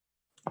of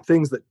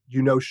things that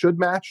you know should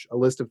match, a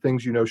list of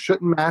things you know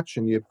shouldn't match,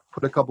 and you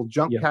put a couple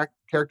jump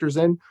characters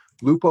in,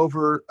 loop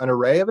over an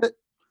array of it,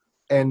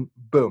 and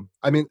boom.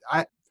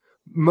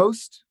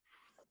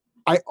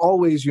 I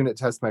always unit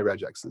test my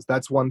regexes.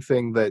 That's one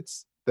thing that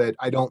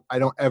I don't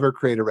ever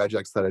create a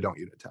regex that I don't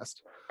unit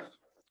test.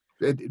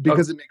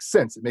 Because it makes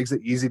sense. It makes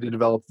it easy to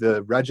develop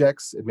the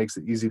regex. It makes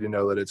it easy to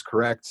know that it's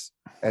correct,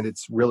 and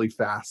it's really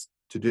fast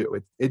to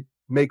do. It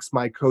makes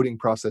my coding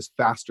process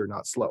faster,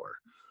 not slower.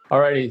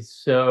 Alrighty,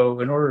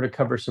 so in order to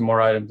cover some more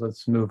items,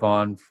 let's move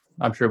on.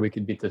 I'm sure we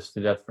could beat this to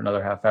death for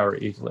another half hour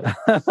easily.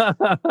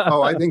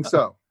 Oh, I think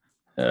so.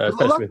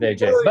 Especially with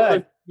AJ.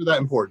 But that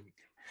important.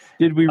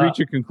 Did we reach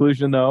a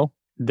conclusion, though?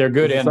 They're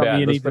good and bad.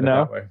 You need to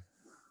know.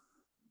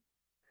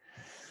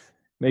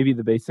 Maybe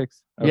the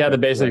basics. Okay. Yeah, the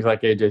basics,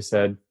 like AJ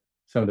said,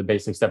 some of the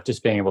basic stuff,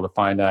 just being able to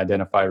find,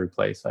 identify,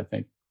 replace. I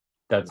think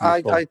that's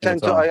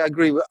useful.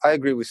 I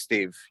agree with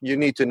Steve. You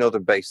need to know the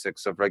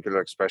basics of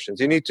regular expressions.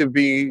 You need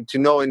to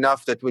know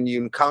enough that when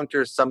you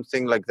encounter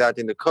something like that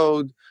in the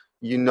code,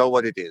 you know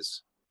what it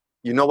is.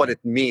 You know what it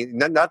means.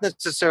 Not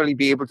necessarily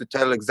be able to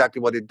tell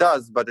exactly what it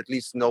does, but at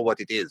least know what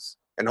it is.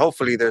 And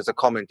hopefully there's a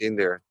comment in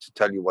there to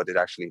tell you what it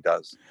actually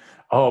does.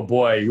 Oh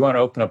boy, you want to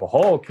open up a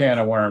whole can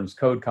of worms,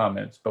 code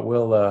comments, but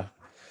we'll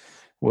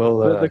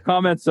the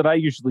comments that I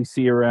usually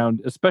see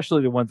around,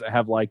 especially the ones that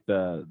have like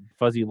the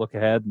fuzzy look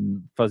ahead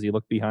and fuzzy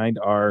look behind,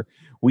 are,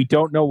 we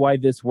don't know why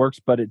this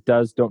works, but it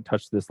does. Don't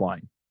touch this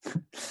line.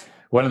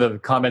 One of the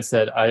comments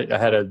that I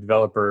had a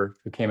developer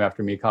who came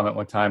after me comment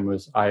one time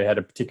was, I had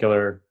a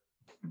particular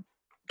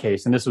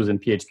case, and this was in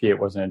PHP, it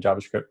wasn't in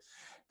JavaScript,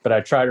 but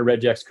I tried a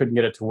regex, couldn't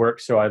get it to work,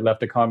 so I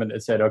left a comment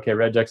that said, okay,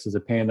 regex is a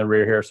pain in the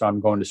rear here, so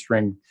I'm going to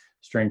string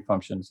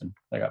functions, and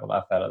I got a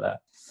laugh out of that.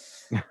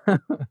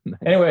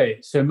 Anyway,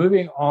 so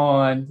moving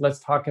on, let's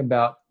talk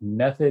about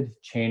method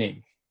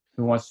chaining.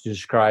 Who wants to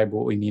describe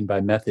what we mean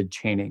by method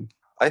chaining?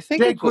 I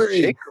think it was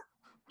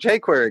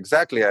jQuery,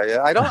 exactly.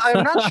 I'm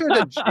not sure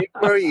that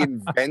jQuery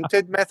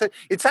invented method.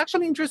 It's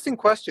actually an interesting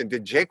question.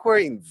 Did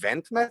jQuery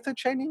invent method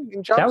chaining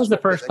in JavaScript? That was the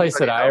first place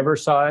that I ever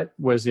saw it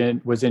was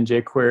in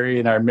jQuery,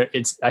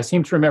 and I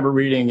seem to remember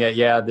reading it.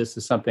 Yeah, this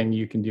is something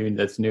you can do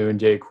that's new in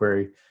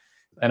jQuery,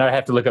 and I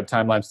have to look up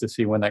timelines to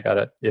see when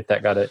if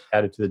that got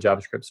added to the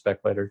JavaScript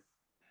spec later.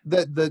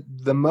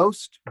 The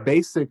most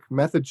basic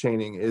method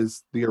chaining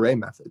is the array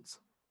methods.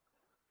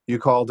 You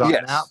call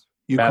 .map,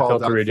 you map call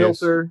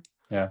 .filter.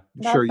 Yeah,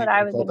 sure. You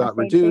can call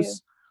 .reduce.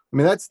 Too. I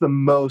mean, that's the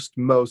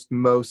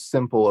most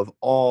simple of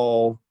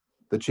all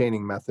the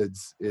chaining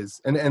methods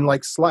and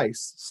like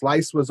slice.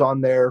 Slice was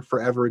on there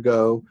forever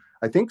ago.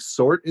 I think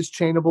sort is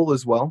chainable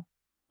as well.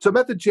 So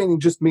method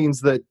chaining just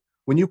means that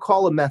when you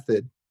call a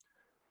method,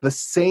 the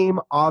same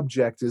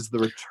object is the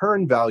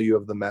return value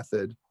of the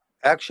method.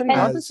 Actually,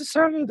 not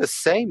necessarily the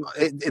same.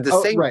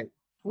 Same, right?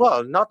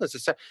 Well, not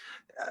necessarily.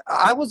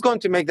 I was going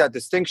to make that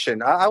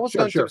distinction. I was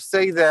going to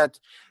say that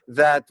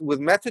with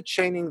method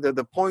chaining,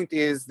 the point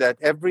is that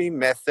every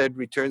method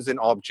returns an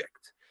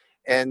object.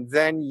 And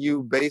then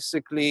you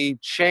basically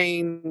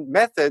chain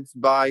methods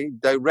by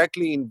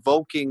directly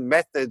invoking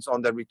methods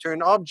on the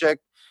return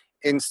object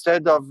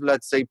instead of,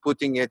 let's say,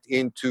 putting it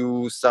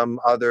into some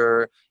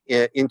other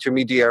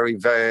intermediary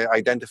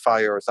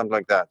identifier or something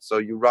like that. So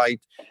you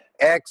write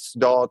x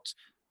dot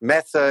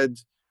method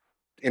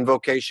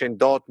invocation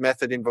dot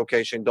method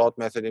invocation dot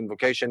method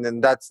invocation,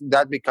 and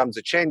that becomes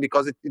a chain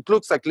because it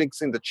looks like links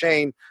in the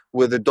chain,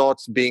 with the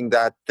dots being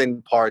that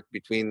thin part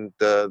between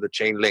the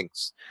chain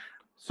links.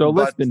 So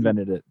Lisp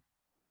invented it.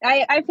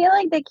 I feel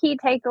like the key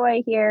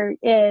takeaway here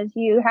is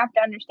you have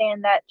to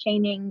understand that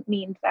chaining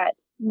means that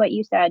what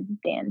you said,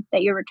 Dan,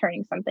 that you're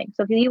returning something.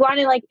 So if you want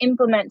to like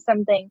implement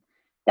something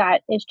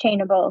that is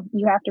chainable,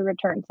 you have to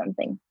return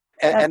something.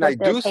 And I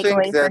do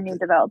think that for new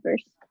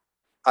developers.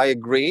 I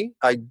agree.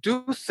 I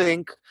do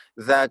think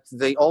that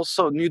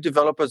new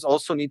developers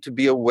also need to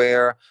be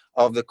aware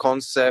of the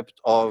concept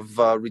of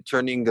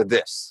returning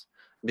this,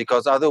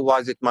 because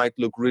otherwise it might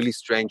look really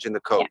strange in the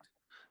code. Yeah.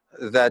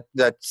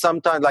 That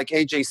sometimes, like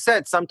AJ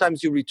said,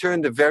 sometimes you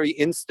return the very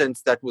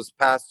instance that was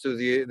passed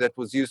that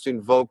was used to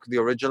invoke the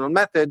original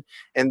method,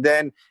 and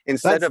then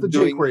instead of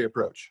doing jQuery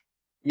approach.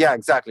 Yeah,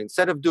 exactly.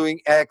 Instead of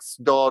doing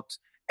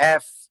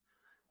x.f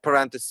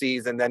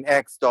parentheses and then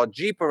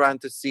x.g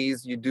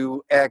parentheses, you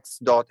do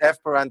x.f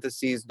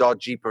parentheses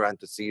 .g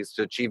parentheses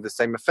to achieve the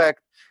same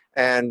effect,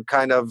 and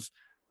kind of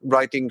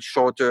writing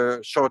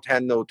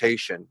shorthand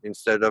notation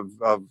instead of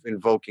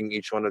invoking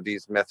each one of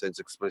these methods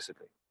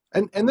explicitly.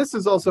 And this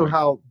is also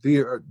how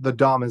the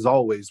DOM has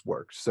always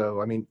worked.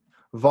 So I mean,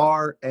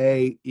 var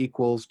a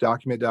equals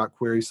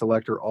document.query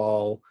selector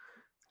all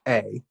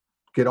a,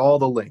 get all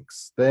the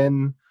links.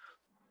 Then,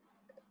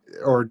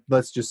 or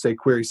let's just say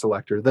query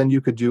selector. Then you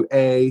could do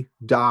a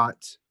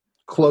dot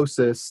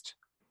closest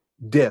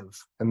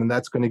div, and then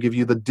that's going to give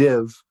you the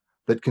div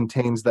that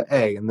contains the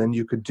a. And then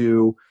you could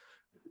do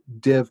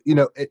div,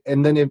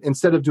 and then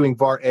instead of doing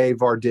var a,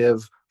 var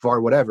div, var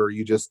whatever,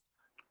 you just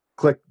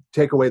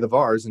take away the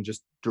vars and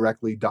just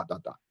directly ...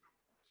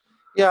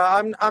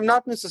 Yeah, I'm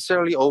not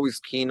necessarily always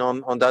keen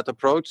on that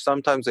approach.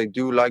 Sometimes I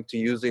do like to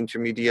use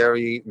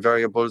intermediary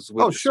variables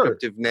with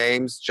descriptive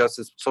names just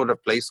as sort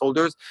of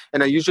placeholders.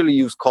 And I usually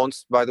use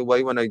const, by the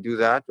way, when I do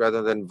that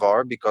rather than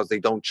var, because they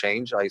don't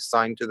change. I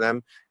assign to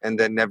them and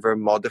then never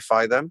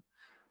modify them.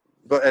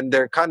 And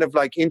they're kind of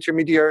like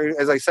intermediary,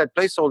 as I said,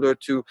 placeholder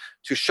to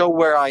show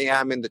where I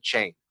am in the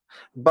chain.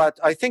 But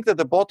I think that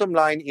the bottom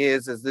line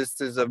is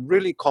this is a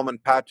really common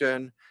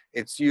pattern.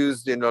 It's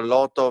used in a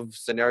lot of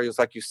scenarios.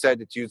 Like you said,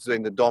 it's used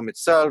in the DOM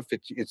itself.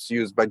 It's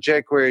used by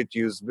jQuery. It's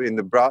used in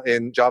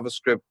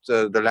JavaScript,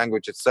 the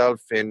language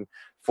itself,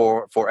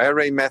 for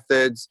array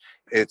methods.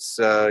 It's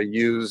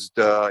used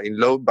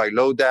by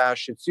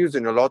Lodash. It's used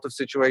in a lot of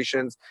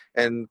situations.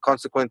 And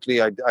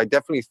consequently, I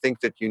definitely think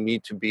that you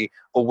need to be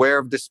aware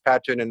of this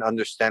pattern and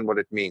understand what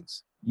it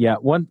means. Yeah,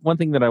 one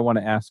thing that I want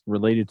to ask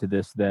related to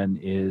this then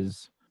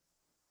is,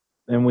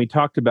 and we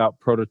talked about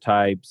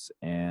prototypes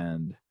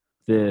and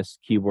this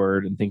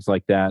keyword and things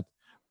like that,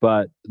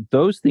 but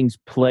those things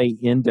play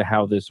into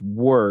how this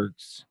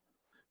works.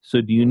 So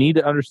do you need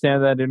to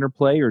understand that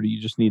interplay, or do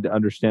you just need to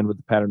understand what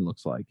the pattern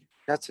looks like?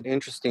 That's an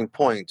interesting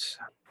point.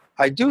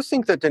 I do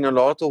think that in a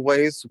lot of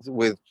ways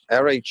with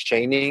array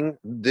chaining,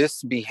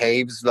 this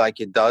behaves like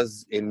it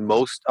does in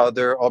most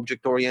other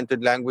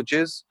object-oriented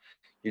languages.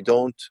 You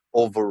don't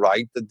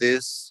overwrite the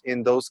this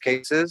in those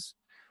cases.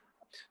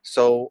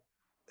 So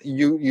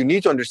you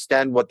need to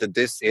understand what the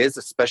this is,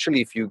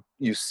 especially if you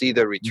see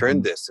the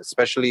return this,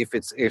 especially if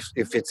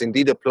it's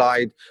indeed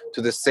applied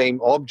to the same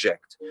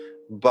object.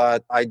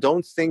 But I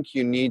don't think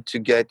you need to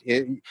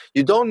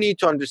you don't need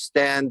to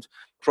understand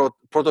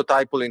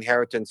prototypal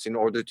inheritance in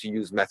order to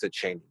use method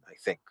chaining, I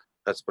think.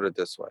 Let's put it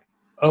this way.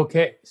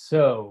 Okay,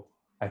 so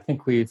I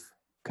think we've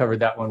covered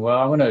that one well.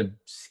 I want to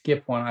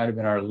skip one item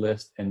in our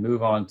list and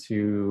move on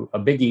to a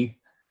biggie,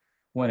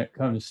 when it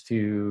comes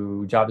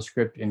to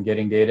JavaScript and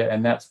getting data,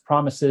 and that's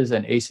promises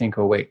and async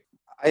await.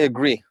 I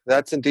agree.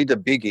 That's indeed a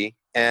biggie.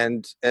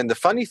 And the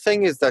funny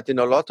thing is that in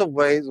a lot of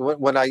ways,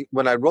 when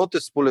I wrote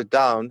this bullet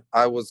down,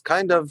 I was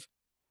kind of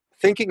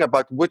thinking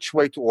about which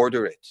way to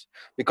order it.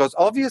 Because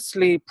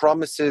obviously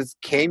promises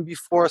came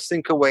before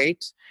async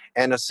await,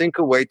 and async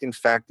await, in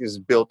fact, is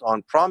built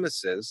on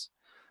promises.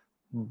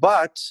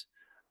 But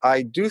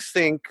I do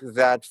think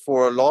that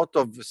for a lot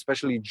of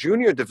especially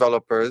junior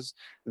developers,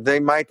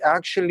 they might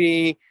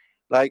actually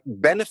like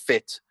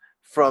benefit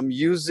from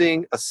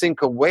using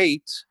async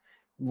await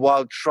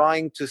while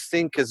trying to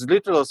think as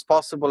little as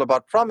possible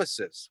about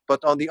promises.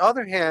 But on the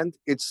other hand,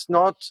 it's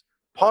not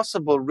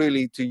possible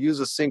really to use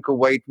async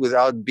await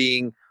without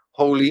being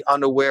wholly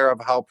unaware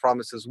of how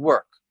promises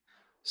work.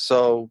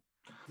 So,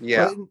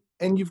 yeah. Well,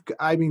 and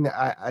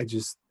I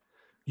just,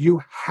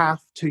 you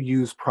have to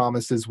use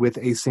promises with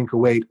async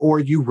await, or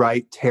you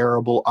write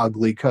terrible,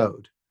 ugly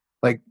code.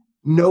 Like,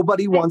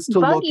 nobody wants to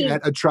look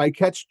at a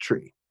try-catch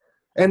tree.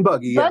 And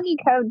buggy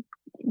code,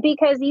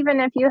 because even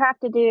if you have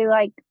to do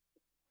like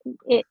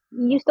it,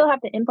 you still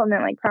have to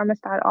implement like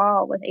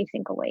promise.all with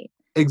async await.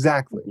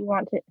 Exactly. If you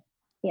want to,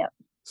 yeah.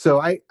 So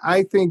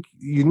I think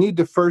you need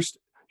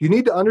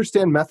to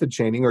understand method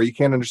chaining, or you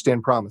can't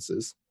understand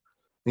promises.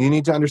 You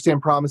need to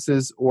understand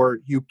promises, or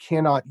you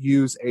cannot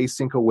use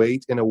async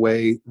await in a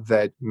way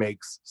that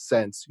makes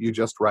sense. You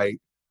just write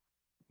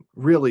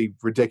really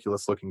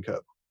ridiculous looking code.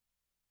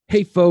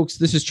 Hey folks,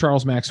 this is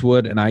Charles Max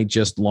Wood, and I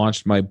just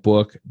launched my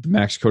book, The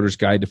Max Coder's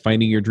Guide to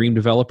Finding Your Dream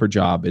Developer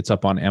Job. It's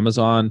up on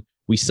Amazon.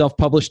 We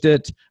self-published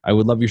it. I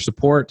would love your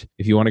support.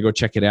 If you want to go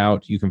check it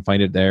out, you can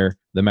find it there.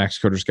 The Max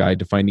Coder's Guide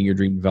to Finding Your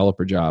Dream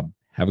Developer Job.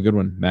 Have a good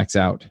one. Max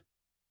out.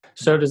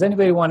 So does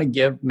anybody want to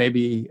give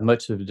maybe as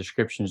much of a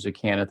description as you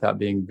can without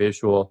being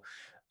visual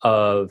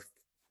of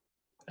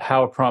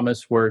how a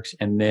promise works,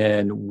 and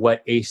then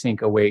what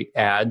async await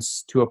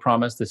adds to a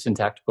promise, the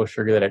syntactical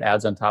sugar that it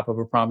adds on top of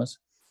a promise?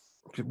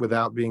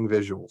 Without being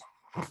visual.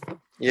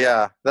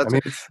 Yeah, that's.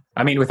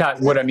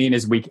 What I mean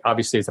is, we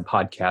obviously it's a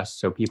podcast,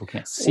 so people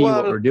can't see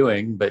what we're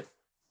doing. But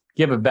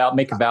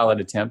make a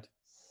valid attempt.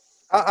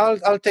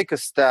 I'll take a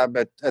stab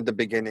at the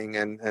beginning,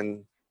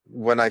 and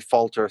when I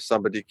falter,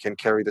 somebody can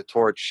carry the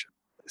torch.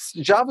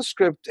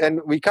 JavaScript,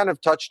 and we kind of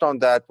touched on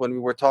that when we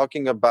were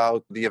talking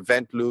about the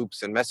event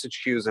loops and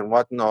message queues and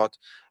whatnot.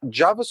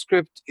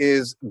 JavaScript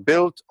is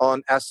built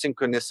on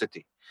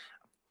asynchronicity.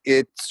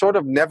 It sort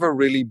of never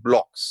really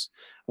blocks.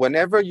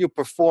 Whenever you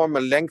perform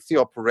a lengthy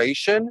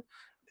operation,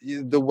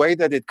 the way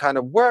that it kind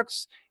of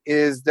works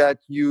is that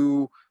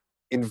you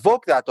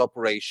invoke that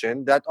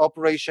operation. That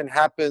operation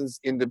happens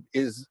in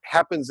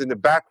the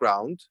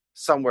background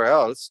somewhere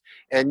else,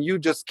 and you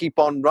just keep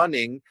on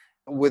running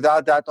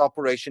without that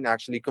operation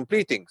actually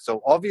completing.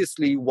 So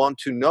obviously you want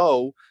to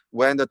know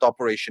when that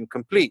operation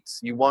completes.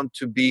 You want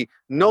to be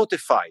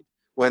notified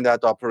when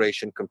that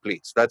operation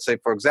completes. Let's say,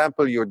 for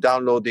example, you're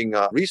downloading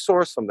a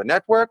resource from the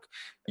network.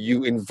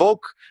 You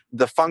invoke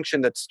the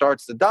function that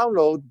starts the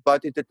download,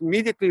 but it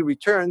immediately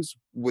returns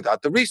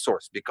without the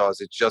resource because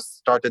it just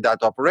started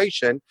that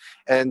operation,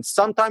 and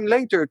sometime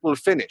later it will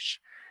finish.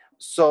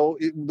 So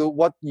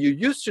what you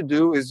used to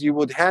do is you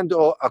would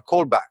handle a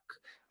callback,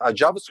 a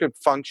JavaScript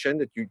function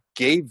that you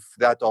gave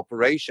that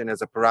operation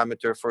as a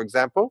parameter, for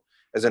example,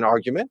 as an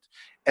argument,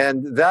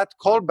 and that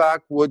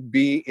callback would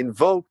be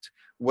invoked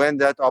when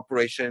that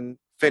operation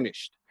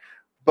finished.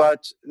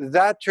 But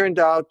that turned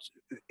out,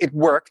 it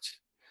worked,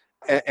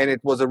 and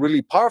it was a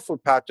really powerful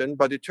pattern,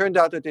 but it turned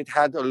out that it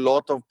had a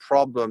lot of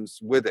problems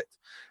with it.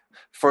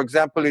 For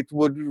example, it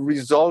would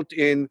result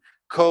in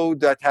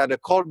code that had a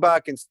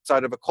callback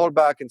inside of a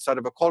callback inside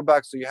of a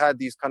callback. So you had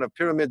these kind of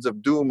pyramids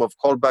of doom of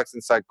callbacks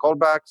inside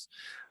callbacks.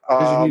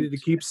 Because you needed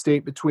to keep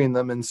state between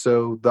them, and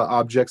so the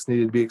objects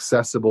needed to be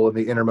accessible in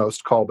the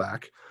innermost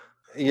callback.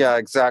 Yeah,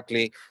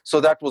 exactly. So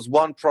that was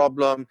one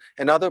problem.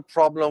 Another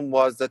problem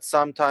was that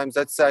sometimes,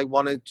 let's say I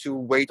wanted to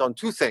wait on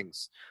two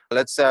things.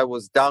 Let's say I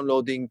was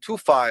downloading two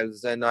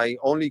files and I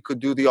only could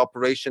do the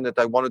operation that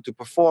I wanted to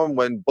perform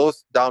when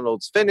both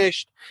downloads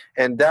finished.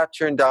 And that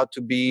turned out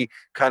to be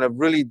kind of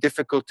really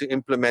difficult to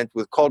implement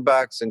with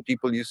callbacks. And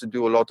people used to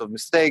do a lot of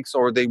mistakes,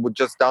 or they would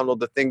just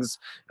download the things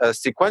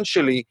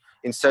sequentially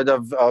instead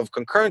of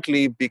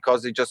concurrently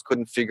because they just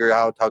couldn't figure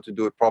out how to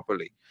do it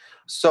properly.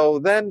 So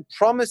then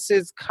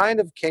promises kind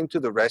of came to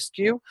the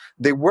rescue.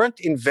 They weren't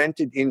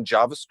invented in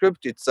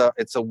JavaScript.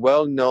 It's a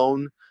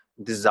well-known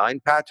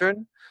design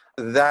pattern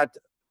that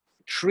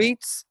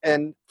treats,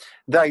 and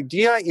the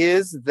idea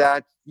is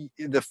that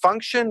the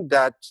function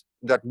that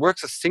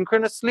works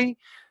asynchronously,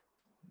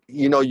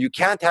 you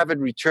can't have it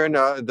return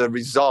the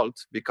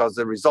result because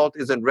the result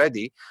isn't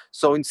ready.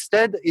 So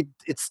instead,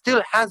 it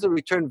still has a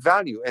return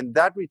value, and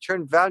that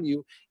return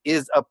value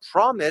is a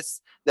promise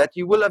that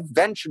you will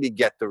eventually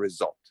get the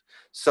result.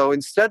 So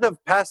instead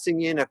of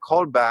passing in a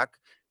callback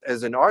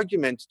as an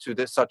argument to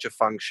such a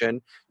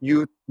function,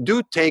 you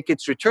do take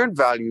its return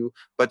value,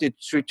 but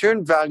its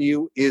return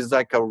value is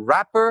like a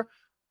wrapper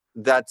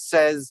that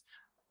says,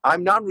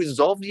 I'm not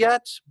resolved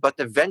yet, but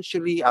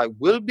eventually I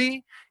will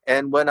be.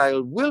 And when I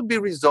will be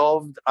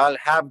resolved, I'll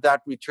have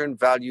that return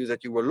value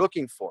that you were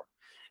looking for.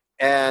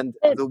 And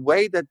the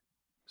way that,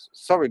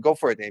 sorry, go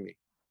for it, Amy.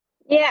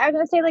 Yeah, I was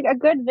gonna say, like, a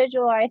good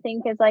visual, I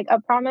think, is like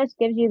a promise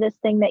gives you this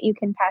thing that you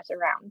can pass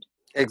around.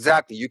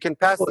 Exactly. You can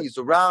pass these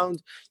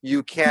around.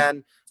 You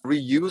can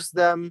reuse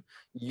them.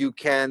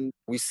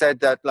 We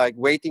said that like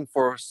waiting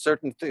for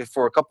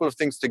for a couple of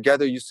things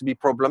together used to be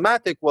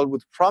problematic. Well,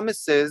 with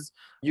promises,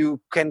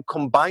 you can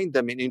combine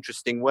them in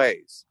interesting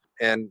ways.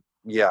 And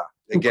yeah,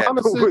 again,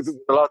 with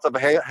lots of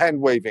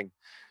hand waving.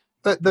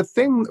 The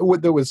thing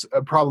that was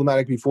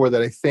problematic before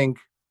that I think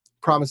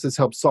promises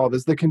help solve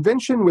is the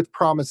convention with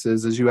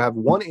promises is you have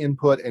one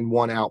input and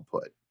one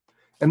output.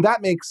 And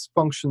that makes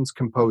functions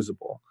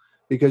composable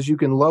because you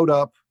can load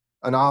up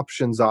an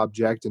options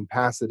object and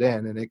pass it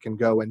in, and it can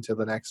go into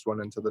the next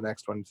one, into the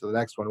next one, into the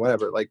next one,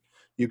 whatever. Like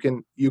you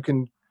can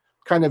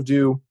kind of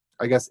do,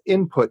 I guess,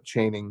 input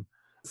chaining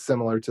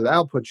similar to the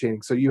output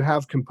chaining. So you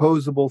have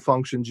composable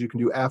functions. You can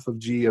do f of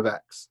g of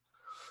x.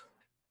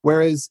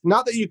 Whereas,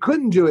 not that you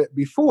couldn't do it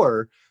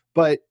before,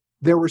 but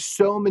there were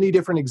so many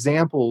different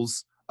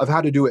examples of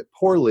how to do it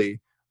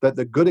poorly that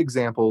the good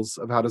examples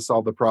of how to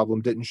solve the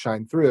problem didn't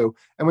shine through.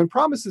 And when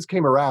promises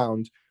came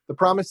around, the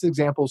promise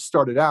examples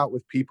started out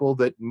with people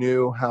that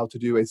knew how to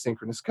do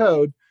asynchronous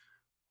code,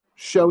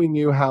 showing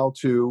you how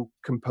to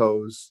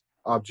compose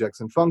objects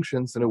and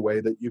functions in a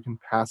way that you can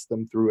pass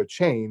them through a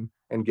chain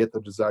and get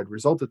the desired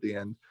result at the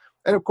end.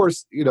 And of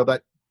course,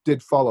 that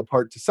did fall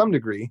apart to some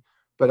degree.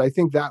 But I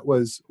think that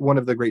was one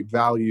of the great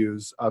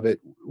values of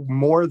it,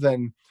 more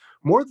than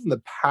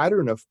the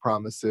pattern of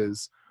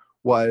promises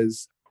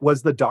was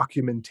the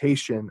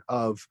documentation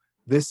of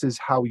this is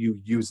how you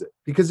use it.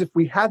 Because if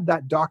we had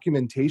that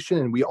documentation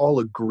and we all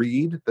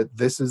agreed that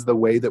this is the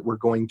way that we're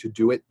going to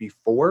do it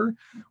before,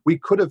 we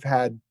could have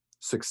had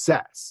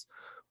success.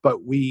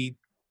 But we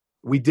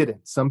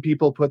didn't. Some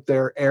people put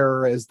their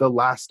error as the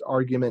last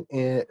argument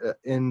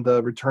in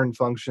the return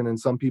function, and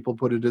some people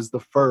put it as the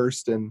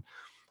first. And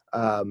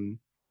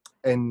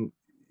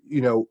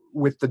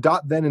with the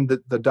dot then and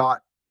the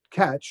dot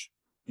catch,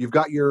 you've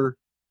got your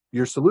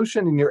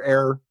solution and your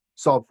error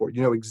solved for it.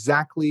 You know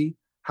exactly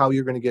how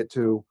you're going to get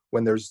to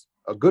when there's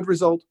a good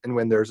result and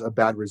when there's a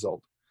bad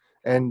result.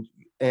 And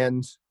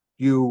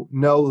you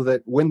know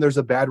that when there's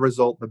a bad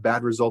result, the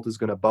bad result is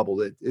going to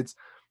bubble. It's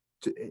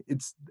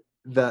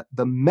the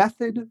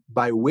method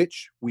by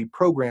which we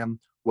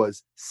program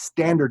was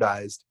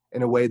standardized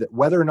in a way that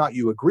whether or not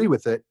you agree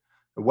with it,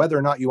 and whether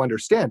or not you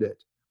understand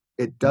it,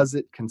 it does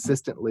it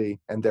consistently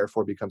and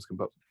therefore becomes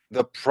composable.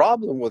 The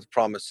problem with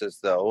promises,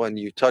 though, and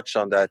you touched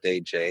on that,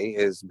 AJ,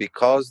 is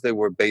because they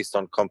were based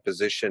on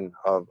composition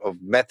of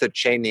method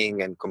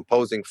chaining and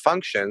composing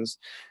functions,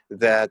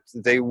 that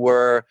they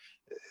were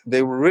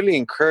really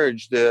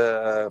encouraged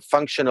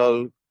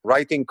functional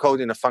writing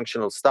code in a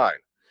functional style.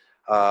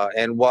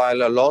 And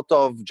while a lot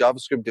of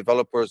JavaScript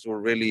developers were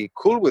really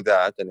cool with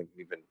that and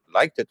even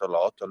liked it a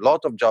lot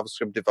of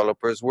JavaScript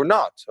developers were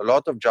not. A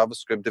lot of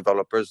JavaScript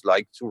developers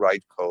like to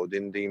write code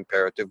in the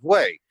imperative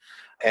way.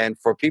 And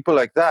for people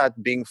like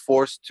that, being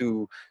forced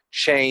to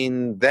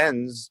chain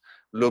thens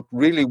look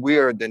really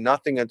weird and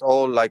nothing at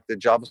all like the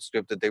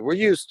JavaScript that they were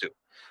used to.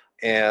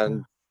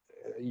 And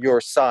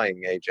you're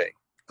sighing, AJ.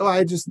 Oh,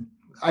 I just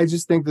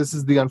think this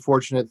is the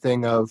unfortunate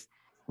thing of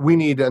we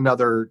need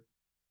another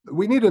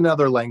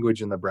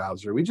language in the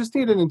browser. We just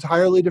need an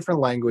entirely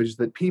different language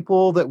that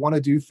people that want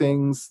to do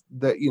things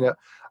that,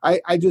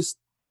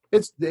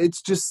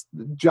 it's just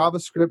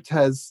JavaScript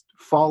has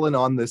fallen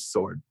on this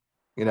sword.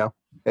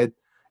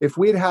 If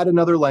we had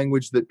another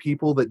language that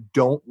people that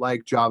don't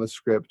like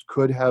JavaScript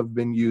could have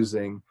been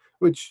using,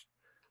 which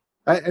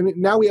I mean,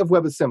 now we have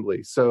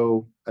WebAssembly.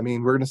 So, I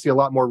mean, we're going to see a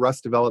lot more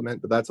Rust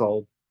development, but that's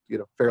all,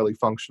 fairly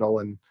functional.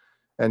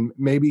 And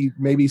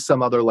maybe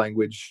some other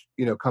language,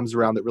 comes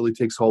around that really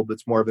takes hold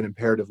that's more of an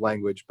imperative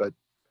language. But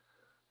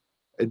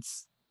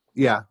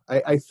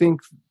I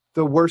think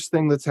the worst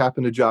thing that's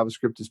happened to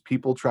JavaScript is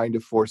people trying to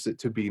force it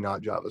to be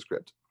not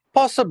JavaScript.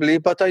 Possibly,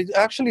 but I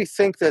actually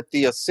think that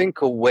the async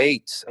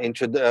await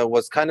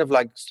was kind of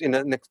like,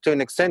 to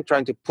an extent,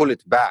 trying to pull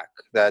it back,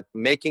 that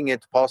making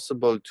it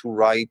possible to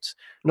write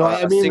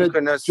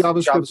asynchronous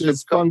JavaScript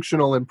is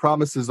functional, and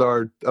promises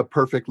are a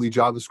perfectly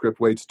JavaScript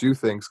way to do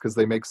things because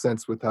they make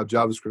sense with how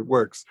JavaScript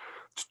works.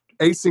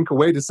 Async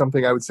await is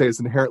something I would say is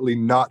inherently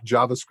not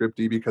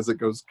JavaScripty because it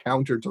goes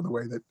counter to the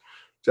way that.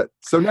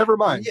 So never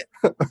mind.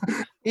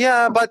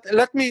 Yeah, but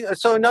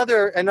so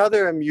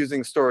another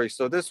amusing story.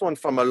 So this one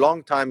from a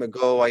long time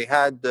ago, I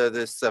had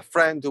this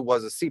friend who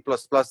was a C++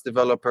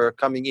 developer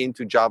coming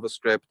into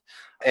JavaScript,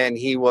 and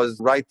he was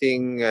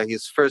writing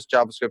his first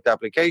JavaScript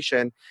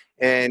application,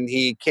 and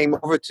he came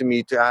over to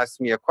me to ask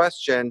me a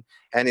question,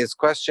 and his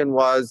question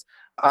was,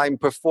 I'm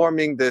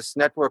performing this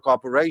network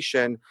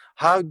operation.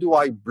 How do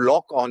I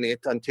block on it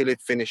until it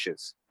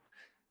finishes?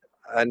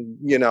 And,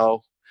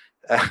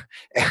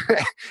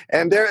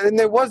 And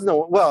there was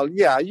no, well,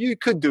 yeah, you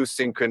could do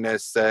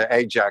synchronous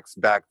Ajax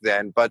back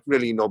then, but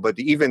really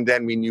nobody, even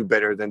then we knew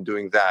better than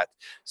doing that.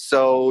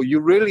 So you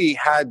really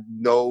had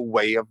no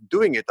way of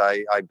doing it.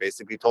 I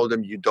basically told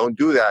them, you don't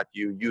do that.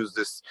 You use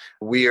this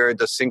weird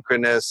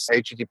asynchronous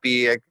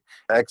HTTP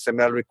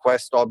XML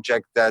request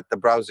object that the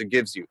browser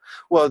gives you.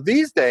 Well,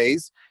 these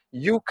days,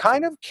 you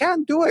kind of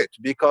can do it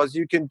because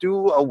you can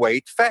do a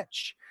wait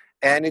fetch.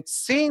 And it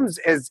seems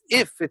as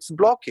if it's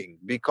blocking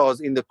because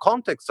in the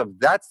context of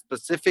that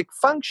specific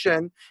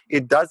function,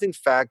 it does in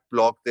fact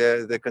block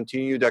the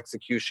continued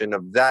execution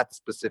of that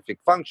specific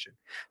function.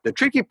 The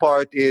tricky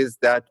part is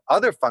that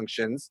other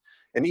functions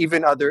and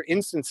even other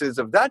instances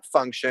of that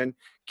function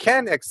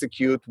can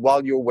execute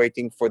while you're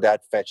waiting for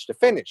that fetch to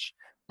finish.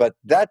 But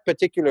that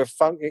particular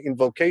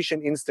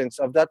invocation instance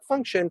of that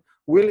function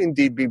will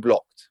indeed be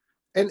blocked.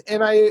 And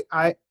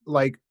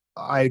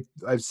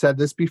I've said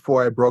this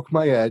before, I broke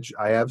my edge.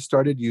 I have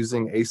started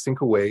using async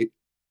await.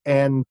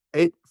 And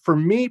for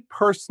me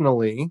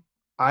personally,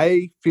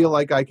 I feel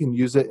like I can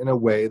use it in a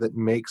way that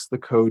makes the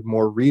code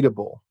more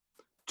readable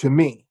to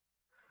me.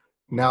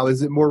 Now,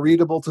 is it more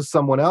readable to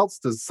someone else?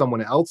 Does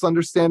someone else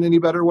understand any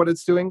better what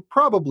it's doing?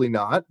 Probably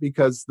not,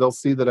 because they'll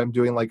see that I'm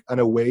doing like an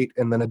await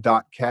and then a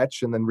dot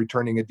catch and then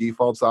returning a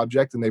defaults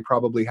object, and they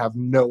probably have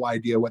no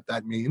idea what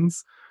that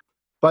means.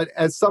 But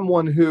as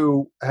someone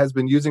who has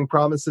been using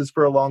promises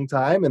for a long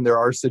time, and there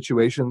are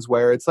situations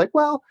where it's like,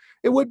 well,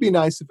 it would be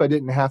nice if I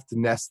didn't have to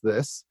nest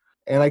this,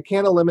 and I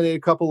can eliminate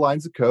a couple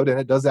lines of code, and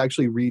it does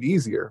actually read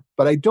easier.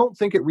 But I don't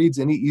think it reads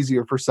any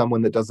easier for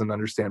someone that doesn't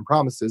understand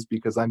promises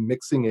because I'm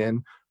mixing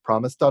in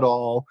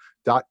promise.all,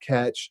 dot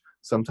catch.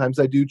 Sometimes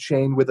I do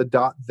chain with a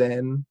dot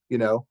then.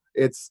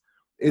 It's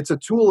a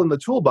tool in the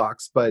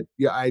toolbox, but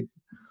yeah,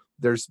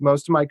 there's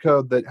most of my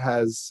code that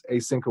has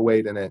async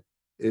await in it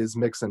is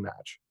mix and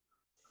match.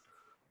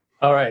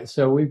 All right,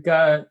 so we've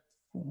got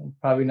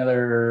probably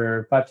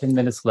another 5-10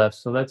 minutes left.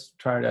 So let's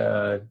try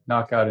to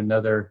knock out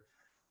another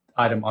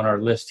item on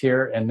our list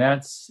here, and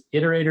that's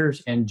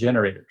iterators and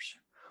generators.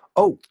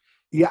 Oh,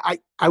 yeah,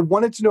 I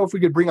wanted to know if we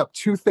could bring up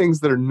two things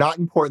that are not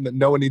important that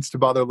no one needs to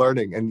bother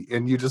learning,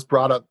 and you just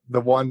brought up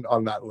the one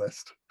on that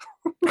list.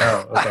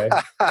 Oh, okay.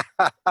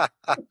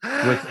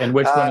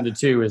 Which one of the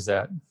two is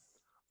that?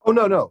 Oh,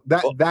 no.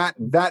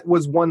 That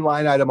was one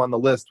line item on the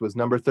list, was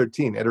number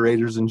 13,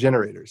 iterators and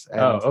generators. And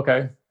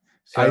okay.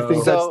 So, I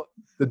think that's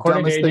the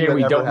dumbest thing that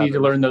we ever don't need to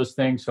happened. learn those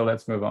things, so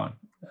let's move on.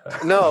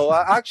 No,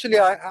 actually,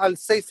 I'll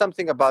say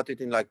something about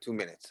it in like 2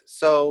 minutes.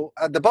 So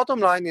the bottom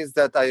line is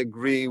that I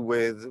agree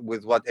with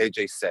what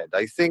AJ said.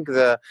 I think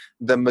the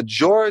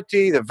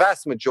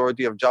vast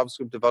majority of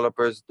JavaScript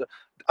developers,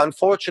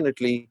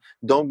 unfortunately,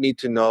 don't need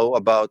to know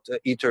about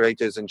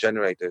iterators and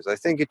generators. I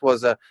think it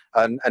was a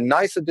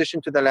nice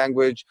addition to the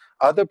language.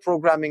 Other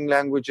programming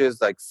languages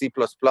like C++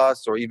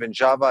 or even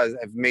Java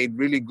have made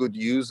really good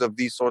use of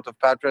these sort of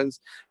patterns.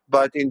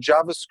 But in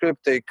JavaScript,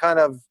 they kind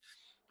of,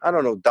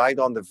 died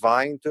on the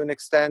vine to an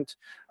extent.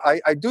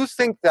 I do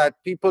think that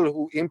people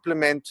who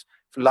implement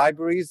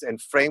libraries and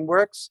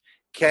frameworks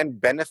can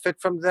benefit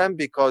from them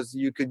because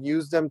you could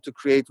use them to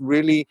create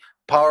really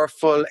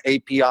powerful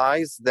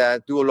APIs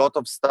that do a lot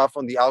of stuff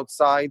on the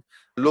outside,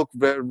 look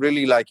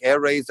really like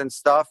arrays and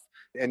stuff,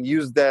 and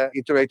use the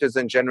iterators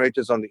and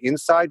generators on the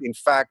inside. In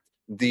fact,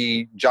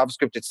 the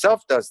JavaScript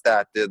itself does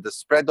that. The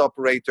spread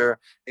operator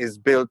is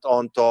built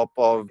on top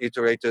of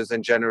iterators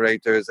and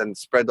generators, and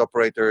spread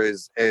operator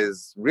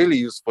is really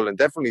useful and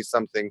definitely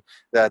something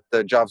that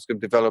the JavaScript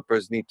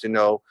developers need to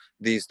know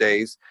these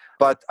days.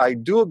 But I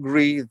do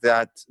agree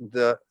that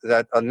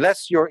that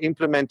unless you're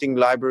implementing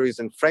libraries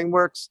and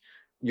frameworks,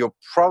 you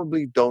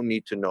probably don't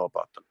need to know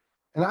about them.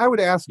 And I would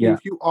ask you,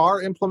 if you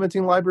are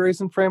implementing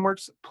libraries and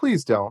frameworks,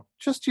 please don't.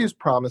 Just use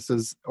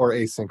promises or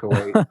async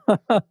await.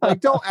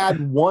 Don't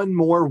add one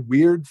more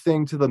weird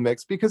thing to the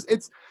mix, because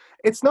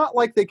it's not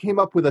like they came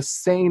up with a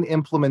sane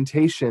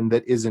implementation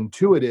that is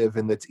intuitive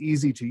and that's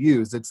easy to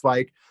use. It's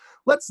like,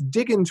 let's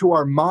dig into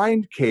our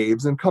mind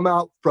caves and come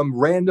out from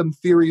random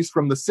theories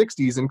from the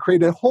 60s and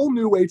create a whole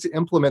new way to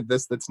implement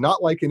this that's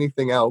not like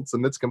anything else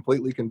and that's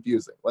completely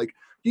confusing. Like,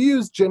 you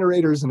use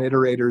generators and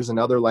iterators in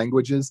other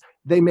languages,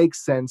 they make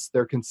sense,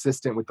 they're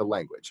consistent with the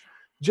language.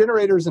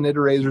 Generators and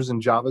iterators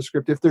in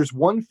JavaScript, if there's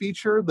one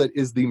feature that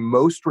is the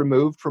most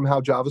removed from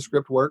how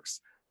JavaScript works,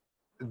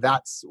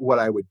 that's what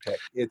I would pick.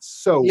 It's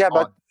so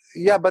odd.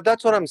 But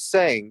that's what I'm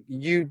saying.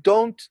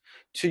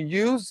 To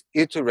use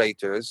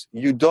iterators,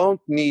 you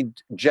don't need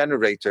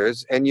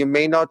generators, and you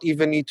may not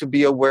even need to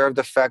be aware of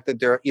the fact that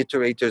there are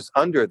iterators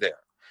under there.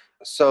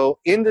 So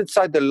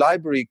inside the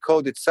library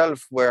code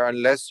itself, where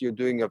unless you're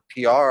doing a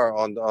PR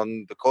on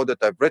the code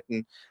that I've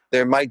written,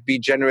 there might be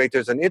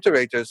generators and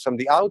iterators. From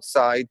the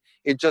outside,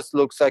 it just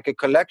looks like a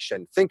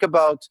collection. Think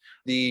about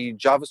the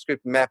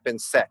JavaScript map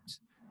and set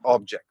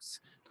objects.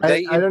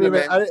 I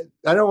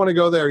don't want to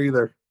go there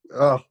either.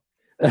 Oh.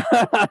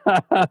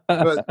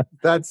 But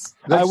that's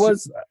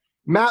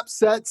map,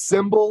 set,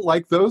 symbol,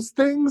 like those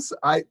things.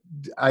 I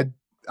don't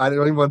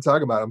even want to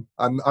talk about them.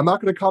 I'm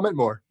not going to comment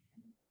more.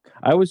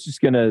 I was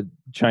just going to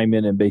chime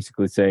in and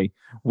basically say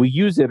we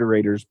use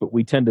iterators, but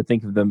we tend to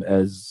think of them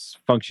as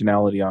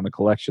functionality on a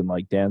collection,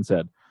 like Dan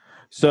said.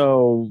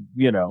 So,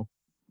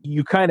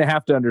 you kind of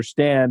have to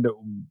understand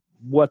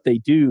what they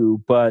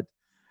do, but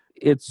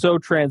it's so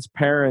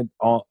transparent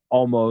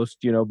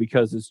almost,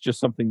 because it's just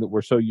something that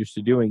we're so used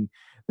to doing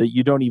that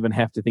you don't even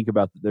have to think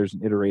about that there's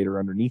an iterator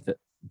underneath it.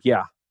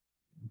 Yeah.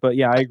 But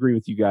yeah, I agree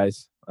with you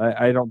guys.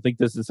 I don't think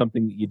this is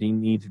something that you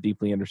need to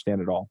deeply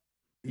understand at all.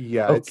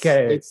 Yeah,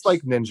 Okay. It's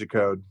like Ninja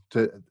Code.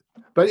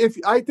 But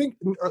I think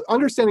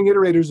understanding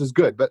iterators is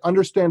good, but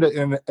understand it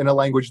in a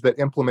language that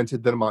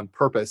implemented them on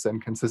purpose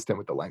and consistent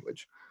with the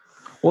language.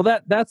 Well,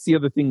 that's the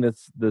other thing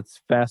that's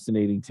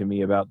fascinating to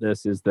me about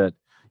this is that,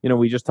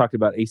 we just talked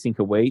about async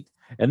await,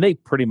 and they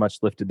pretty much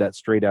lifted that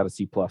straight out of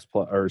C++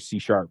 or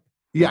C#.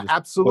 Yeah,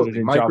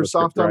 absolutely.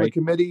 Microsoft on right? the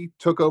committee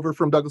took over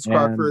from Douglas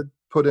Crockford,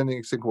 put in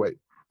async await.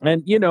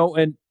 And,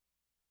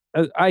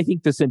 I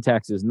think the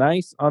syntax is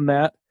nice on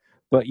that,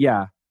 but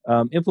yeah,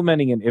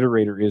 implementing an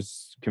iterator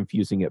is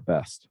confusing at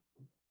best.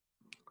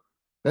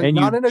 And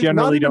not in a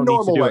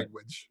normal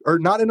language, it. or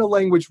not in a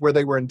language where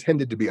they were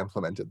intended to be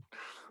implemented.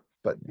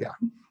 But yeah.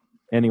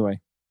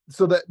 Anyway.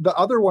 So the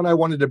other one I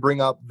wanted to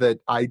bring up that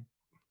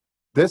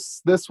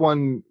this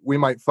one we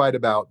might fight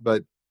about,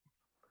 but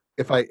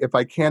if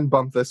I can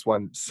bump this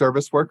one,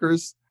 service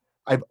workers,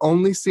 I've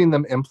only seen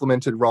them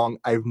implemented wrong.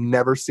 I've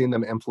never seen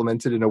them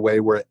implemented in a way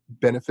where it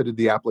benefited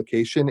the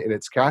application in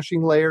its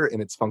caching layer,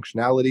 in its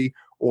functionality,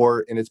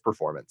 or in its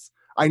performance.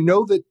 I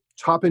know that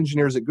top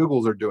engineers at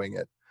Google's are doing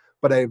it,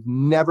 but I've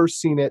never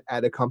seen it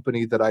at a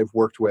company that I've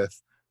worked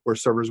with where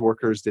service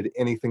workers did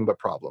anything but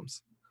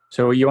problems.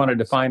 So you want to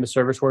define a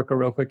service worker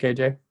real quick,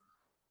 AJ?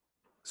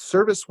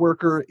 Service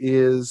worker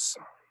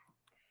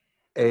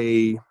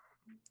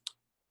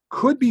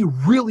could be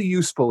really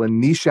useful in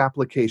niche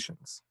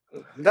applications.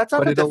 That's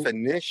not a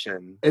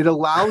definition. It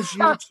allows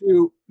you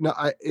to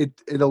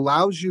it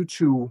allows you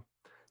to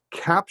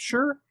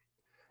capture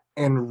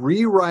and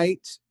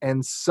rewrite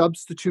and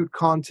substitute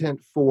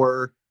content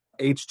for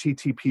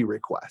HTTP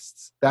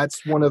requests.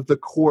 That's one of the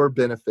core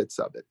benefits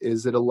of it.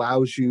 Is it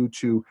allows you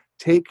to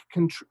take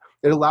control.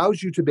 It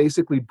allows you to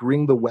basically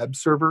bring the web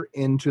server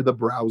into the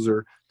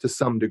browser to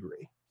some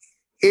degree.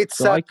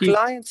 It's a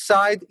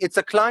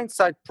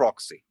client-side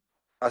proxy,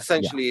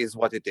 essentially, is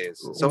what it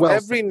is. So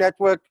every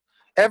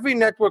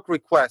network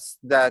request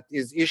that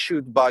is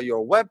issued by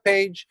your web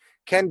page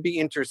can be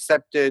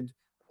intercepted,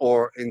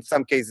 or in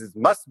some cases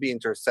must be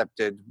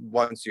intercepted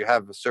once you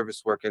have a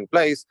service worker in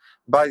place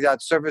by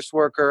that service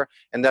worker,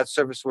 and that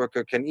service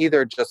worker can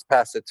either just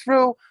pass it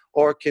through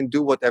or can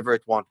do whatever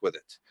it wants with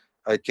it.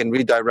 It can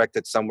redirect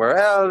it somewhere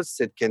else,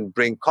 it can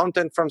bring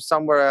content from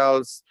somewhere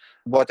else,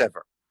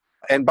 whatever.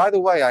 And by the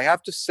way, I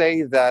have to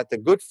say that a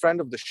good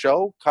friend of the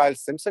show, Kyle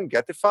Simpson,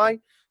 Getify,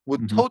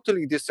 would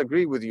totally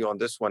disagree with you on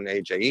this one,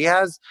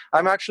 AJ.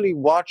 I'm actually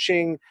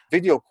watching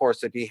video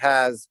course that he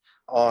has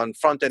on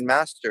front-end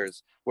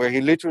masters, where he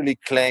literally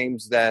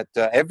claims that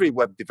every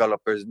web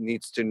developer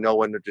needs to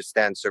know and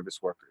understand service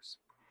workers,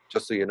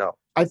 just so you know.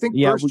 I think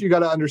first you got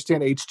to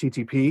understand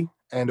HTTP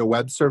and a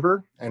web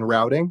server and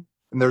routing.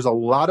 And there's a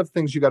lot of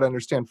things you got to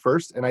understand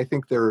first. And I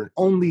think there are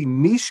only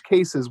niche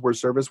cases where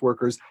service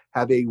workers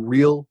have a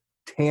real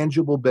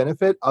tangible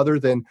benefit other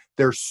than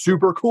they're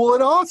super cool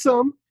and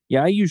awesome.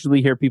 Yeah, I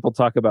usually hear people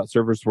talk about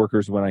service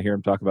workers when I hear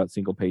them talk about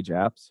single page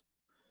apps.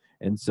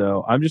 And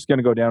so I'm just going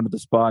to go down to the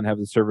spa and have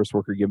the service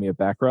worker give me a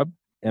back rub.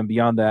 And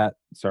beyond that,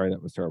 sorry,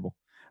 that was terrible.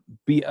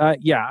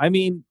 Yeah, I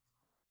mean,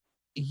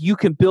 you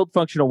can build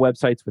functional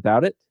websites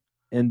without it.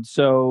 And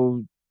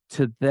so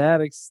to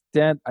that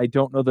extent, I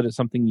don't know that it's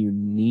something you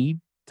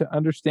need to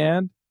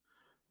understand.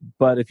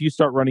 But if you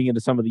start running into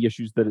some of the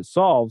issues that it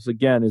solves,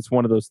 again, it's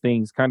one of those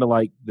things, kind of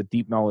like the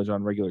deep knowledge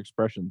on regular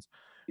expressions.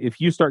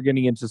 If you start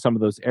getting into some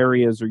of those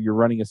areas, or you're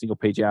running a single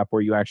page app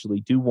where you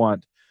actually do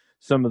want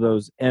some of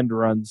those end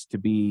runs to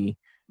be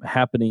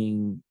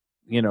happening,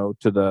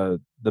 to the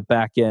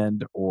back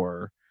end,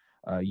 or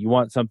you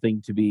want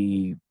something to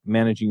be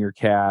managing your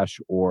cache,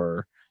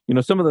 or,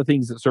 some of the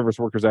things that service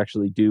workers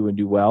actually do and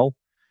do well,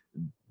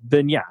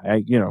 then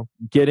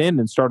get in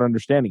and start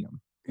understanding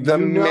them. The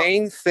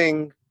main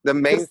thing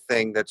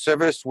that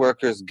service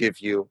workers give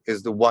you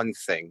is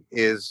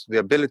the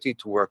ability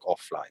to work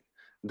offline.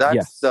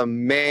 That's the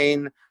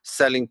main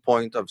selling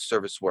point of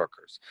service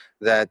workers.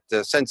 That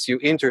since you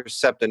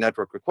intercept a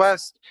network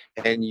request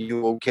and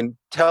you can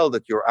tell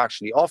that you're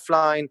actually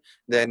offline,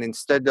 then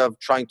instead of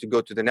trying to go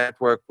to the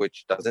network,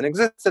 which doesn't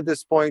exist at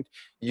this point,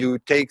 you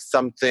take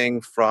something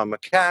from a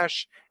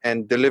cache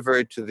and deliver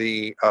it to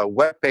the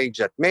web page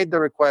that made the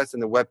request,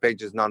 and the web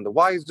page is none the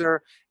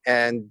wiser,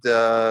 and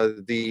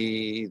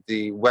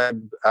the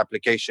web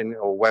application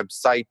or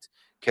website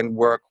can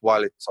work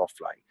while it's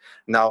offline.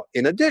 Now,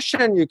 in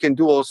addition, you can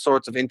do all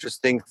sorts of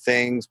interesting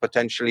things,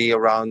 potentially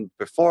around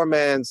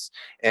performance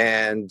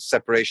and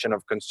separation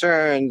of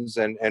concerns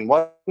and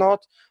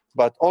whatnot,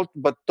 but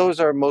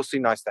those are mostly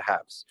nice to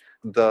haves.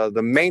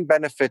 The main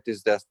benefit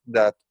is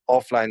that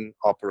offline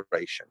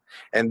operation.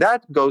 And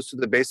that goes to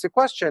the basic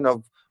question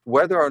of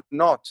whether or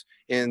not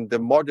in the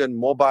modern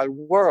mobile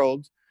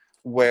world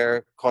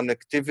where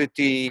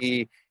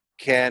connectivity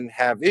can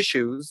have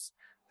issues,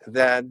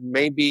 that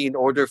maybe in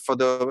order for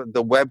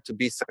the web to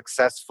be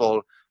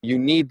successful, you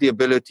need the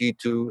ability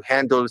to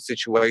handle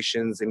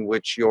situations in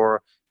which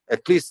you're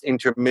at least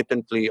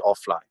intermittently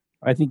offline.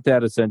 I think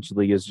that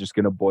essentially is just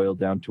going to boil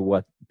down to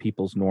what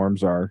people's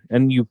norms are.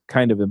 And you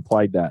kind of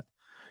implied that,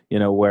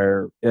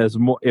 where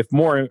if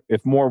more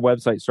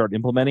websites start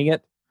implementing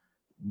it,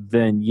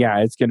 then yeah,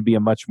 it's going to be a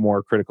much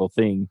more critical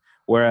thing.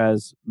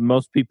 Whereas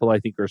most people, I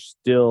think, are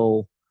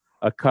still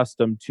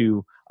accustomed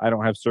to, I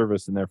don't have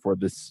service and therefore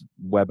this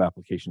web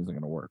application isn't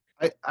going to work.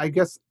 I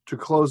guess to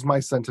close my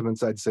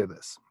sentiments, I'd say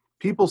this.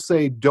 People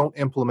say don't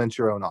implement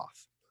your own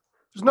auth.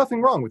 There's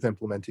nothing wrong with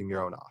implementing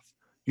your own auth.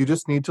 You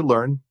just need to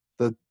learn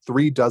the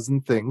 36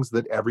 things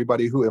that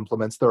everybody who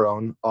implements their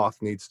own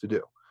auth needs to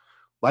do.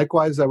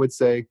 Likewise, I would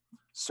say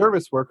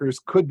service workers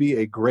could be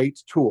a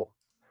great tool,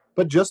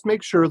 but just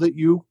make sure that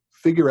you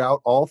figure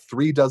out all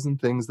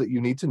 36 things that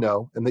you need to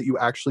know and that you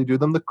actually do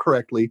them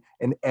correctly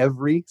in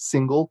every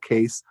single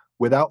case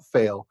without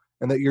fail,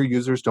 and that your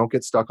users don't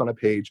get stuck on a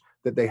page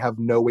that they have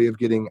no way of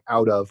getting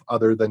out of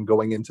other than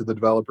going into the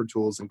developer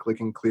tools and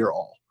clicking clear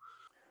all.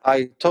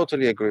 I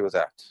totally agree with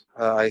that.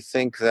 I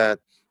think that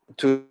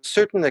to a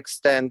certain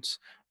extent,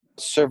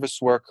 service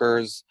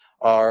workers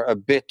are a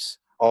bit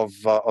of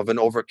an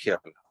overkill.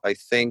 I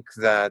think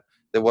that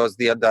there was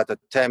that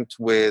attempt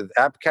with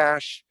App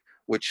Cache,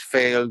 which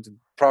failed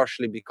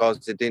partially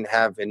because it didn't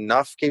have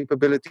enough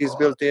capabilities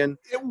built in.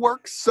 It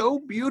works so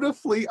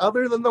beautifully,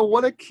 other than the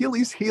one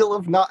Achilles heel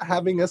of not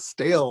having a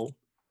stale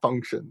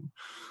function.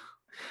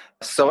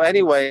 So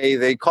anyway,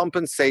 they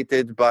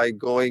compensated by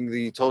going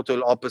the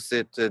total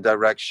opposite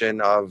direction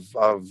of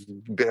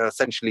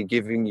essentially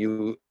giving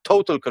you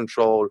total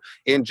control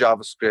in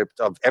JavaScript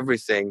of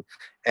everything.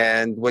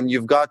 And when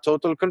you've got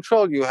total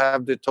control, you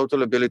have the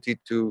total ability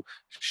to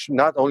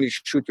not only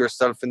shoot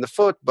yourself in the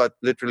foot, but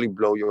literally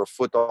blow your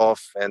foot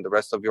off and the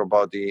rest of your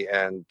body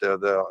and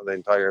the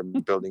entire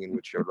building in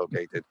which you're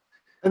located.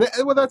 And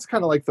well, that's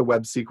kind of like the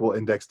Web SQL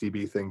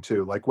IndexedDB thing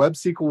too. Like Web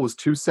SQL was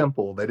too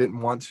simple. They didn't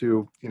want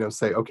to,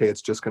 say, okay,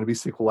 it's just going to be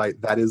SQLite.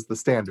 That is the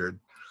standard.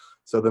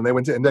 So then they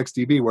went to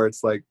IndexedDB, where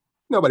it's like,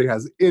 nobody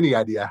has any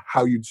idea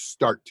how you'd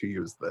start to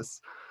use this.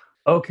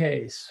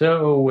 Okay,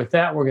 so with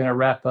that, we're going to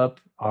wrap up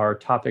our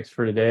topics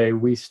for today.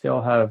 We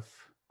still have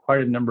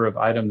quite a number of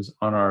items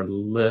on our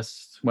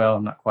list.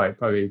 Well, not quite,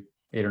 probably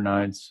 8 or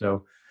 9.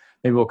 So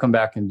maybe we'll come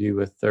back and do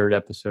a third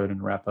episode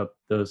and wrap up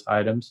those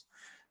items.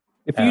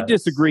 If you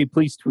disagree,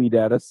 please tweet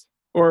at us.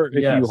 Or if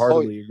you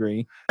heartily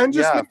agree. And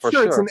just make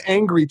sure it's an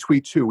angry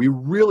tweet, too. We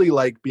really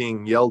like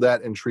being yelled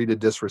at and treated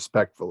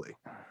disrespectfully.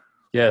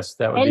 Yes,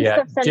 that would be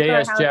at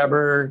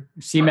JSJabber,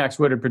 CMax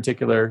Wood in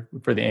particular,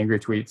 for the angry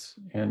tweets.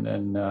 And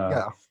then...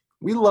 yeah,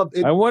 we love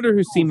it. I wonder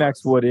who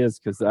CMax Wood is,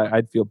 because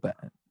I'd feel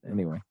bad.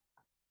 Anyway.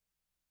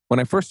 When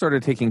I first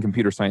started taking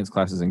computer science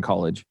classes in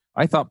college,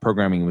 I thought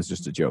programming was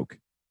just a joke.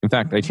 In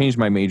fact, I changed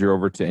my major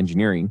over to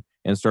engineering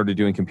and started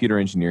doing computer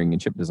engineering and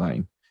chip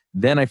design.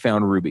 Then I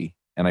found Ruby,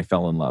 and I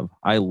fell in love.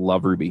 I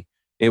love Ruby.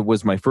 It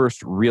was my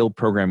first real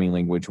programming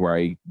language where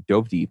I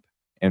dove deep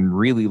and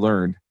really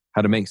learned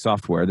how to make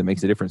software that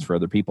makes a difference for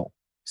other people.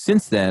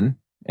 Since then,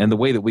 and the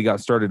way that we got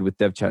started with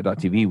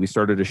devchat.tv, we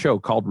started a show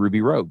called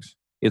Ruby Rogues.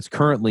 It's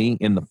currently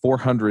in the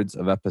 400s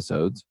of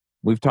episodes.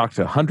 We've talked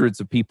to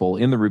hundreds of people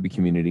in the Ruby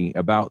community,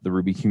 about the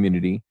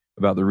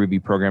Ruby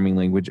programming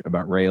language,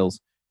 about Rails,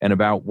 and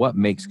about what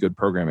makes good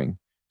programming.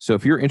 So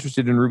if you're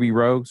interested in Ruby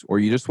Rogues, or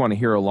you just want to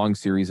hear a long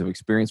series of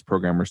experienced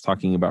programmers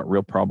talking about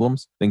real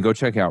problems, then go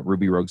check out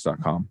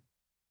rubyrogues.com.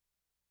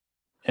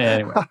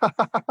 Anyway,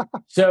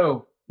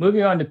 so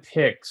moving on to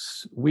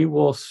picks, we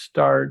will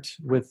start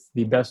with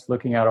the best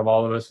looking out of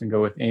all of us and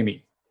go with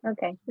Amy.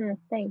 Okay,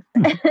 thanks.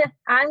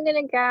 I'm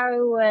going to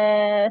go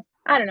with,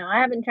 I don't know, I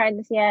haven't tried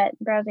this yet.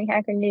 Browsing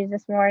Hacker News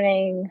this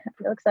morning.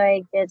 It looks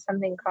like it's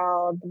something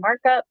called the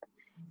markup.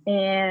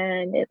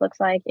 And it looks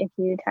like if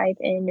you type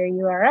in your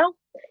URL,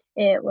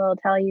 it will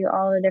tell you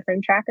all the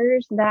different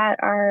trackers that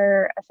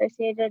are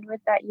associated with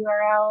that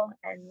URL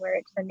and where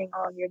it's sending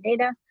all of your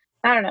data.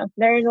 I don't know.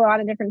 There's a lot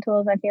of different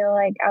tools I feel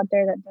like out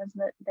there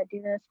that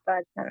do this,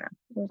 but I don't know.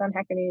 It was on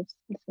Hacker News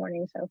this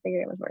morning, so I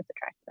figured it was worth a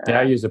try.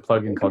 Yeah, I use a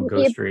plugin called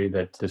Ghostery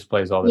that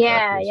displays all the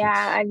trackers.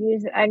 Yeah, I've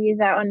used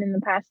that one in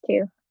the past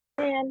too.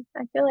 And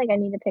I feel like I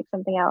need to pick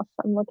something else.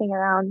 I'm looking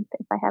around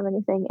if I have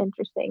anything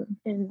interesting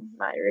in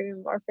my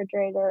room or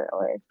refrigerator,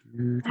 or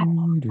I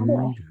don't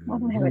know. I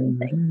don't have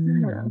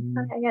anything. I don't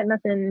know. I got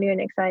nothing new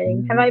and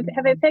exciting. Have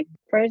I picked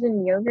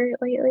frozen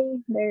yogurt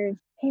lately?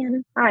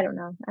 I don't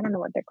know. I don't know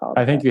what they're called.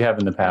 I think you have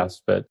in the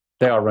past, but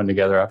they all run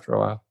together after a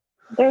while.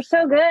 They're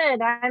so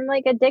good. I'm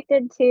like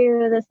addicted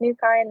to this new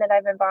kind that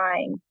I've been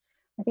buying.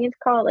 I think it's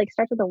called,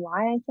 starts with a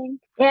Y, I think.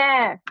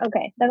 Yeah.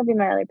 Okay. That'll be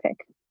my other pick.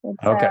 It's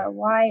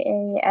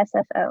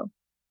YASSO,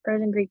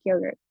 frozen Greek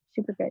yogurt.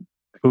 Super good.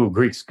 Ooh,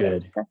 Greek's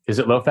good. Is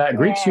it low fat? Yeah.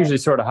 Greek's usually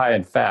sort of high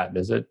in fat,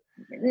 is it?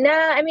 No,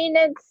 I mean,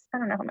 I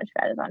don't know how much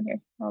fat is on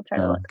here. I'll try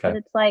to look. Okay. But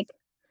it's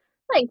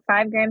like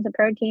 5 grams of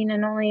protein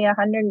and only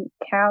 100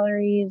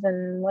 calories.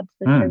 And what's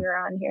the sugar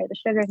on here? The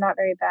sugar's not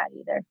very bad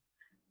either.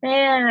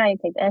 And I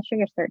take that.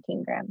 Sugar's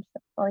 13 grams.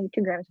 So only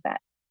 2 grams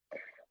fat.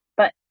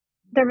 But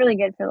they're really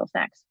good for little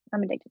snacks.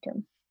 I'm addicted to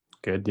them.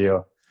 Good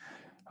deal.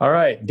 All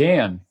right,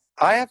 Dan.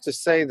 I have to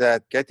say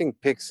that getting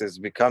pics is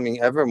becoming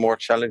ever more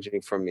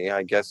challenging for me.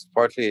 I guess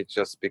partly it's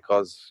just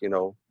because,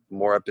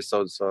 more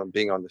episodes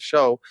being on the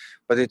show,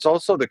 but it's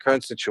also the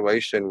current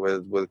situation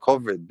with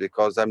COVID,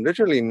 because I'm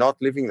literally not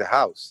leaving the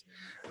house.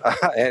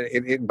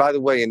 And by the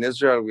way, in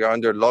Israel, we are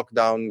under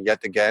lockdown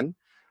yet again.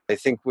 I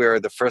think we're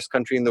the first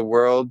country in the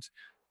world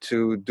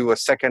to do a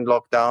second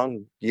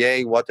lockdown.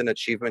 Yay, what an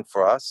achievement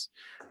for us.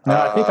 No,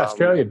 I think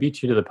Australia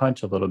beat you to the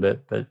punch a little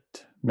bit, but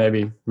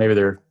maybe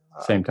they're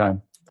same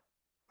time.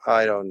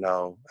 I don't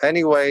know.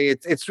 Anyway,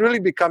 it's really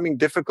becoming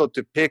difficult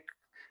to pick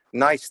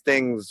nice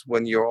things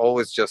when you're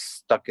always just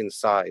stuck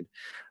inside.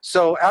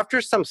 So after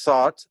some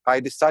thought,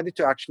 I decided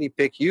to actually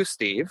pick you,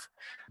 Steve,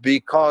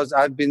 because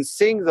I've been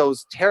seeing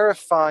those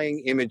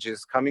terrifying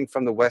images coming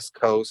from the West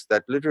Coast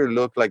that literally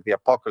look like the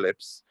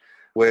apocalypse,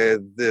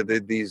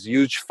 with these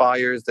huge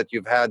fires that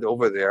you've had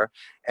over there.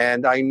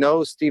 And I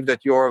know, Steve,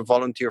 that you're a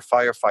volunteer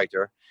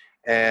firefighter.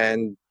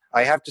 And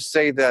I have to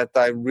say that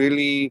I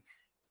really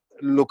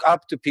look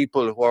up to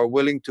people who are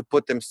willing to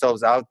put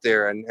themselves out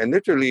there and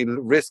literally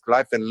risk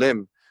life and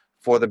limb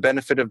for the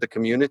benefit of the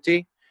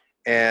community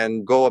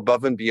and go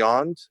above and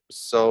beyond.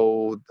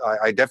 So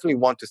I definitely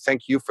want to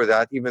thank you for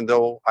that, even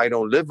though I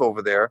don't live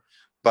over there,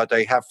 but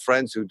I have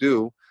friends who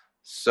do.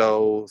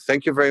 So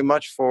thank you very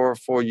much for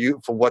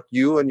what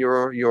you and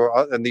your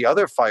and the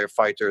other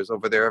firefighters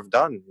over there have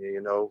done,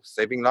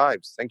 saving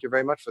lives. Thank you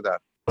very much for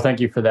that.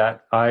 Thank you for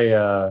that.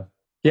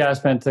 I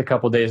spent a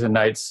couple days and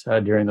nights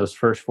during those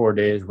first 4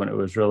 days when it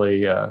was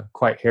really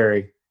quite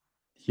hairy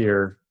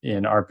here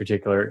in our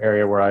particular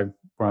area where I'm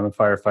a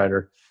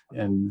firefighter.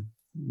 And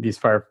these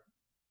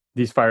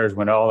fires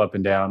went all up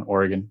and down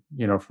Oregon,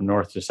 from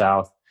north to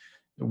south.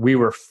 We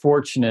were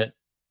fortunate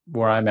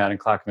where I'm at in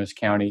Clackamas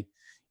County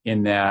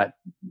in that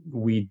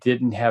we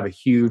didn't have a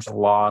huge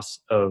loss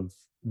of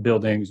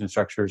buildings and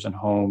structures and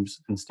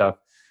homes and stuff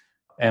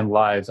and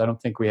lives. I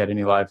don't think we had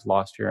any lives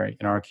lost here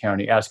in our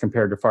county as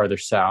compared to farther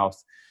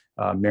south.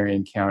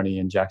 Marion County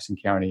and Jackson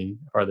County,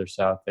 farther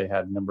south, they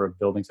had a number of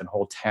buildings and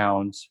whole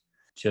towns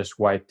just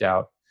wiped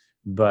out.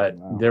 But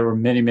There were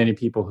many, many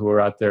people who were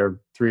out there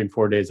 3 and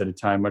 4 days at a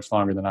time, much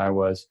longer than I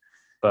was.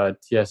 But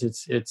yes,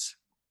 it's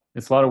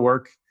a lot of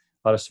work,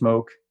 a lot of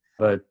smoke,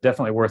 but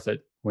definitely worth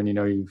it when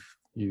you've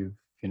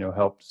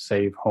helped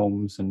save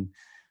homes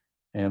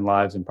and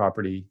lives and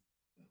property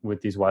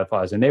with these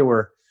wildfires. And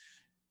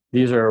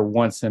these are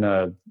once in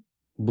a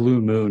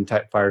blue moon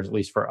type fires, at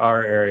least for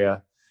our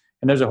area.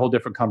 And there's a whole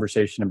different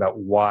conversation about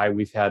why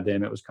we've had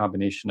them. It was a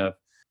combination of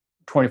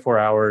 24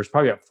 hours,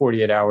 probably about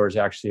 48 hours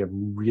actually, of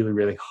really,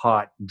 really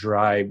hot,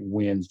 dry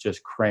winds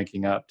just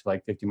cranking up to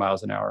like 50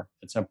 miles an hour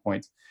at some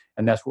points.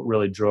 And that's what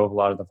really drove a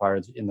lot of the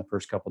fires in the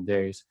first couple of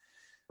days.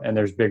 And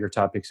there's bigger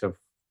topics of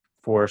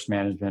forest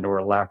management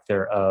or lack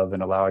thereof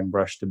and allowing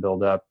brush to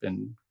build up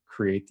and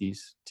create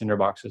these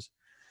tinderboxes.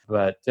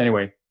 But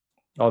anyway,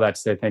 all that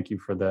to say, thank you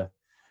for the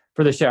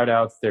shout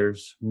outs.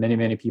 There's many,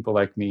 many people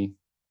like me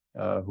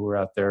who are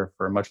out there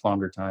for a much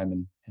longer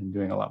time and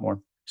doing a lot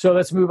more. So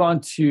let's move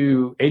on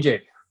to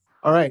AJ.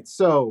 All right.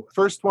 So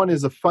first one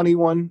is a funny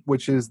one,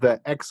 which is the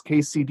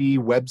XKCD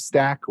web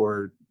stack,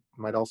 or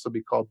might also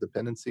be called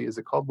dependency. Is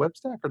it called web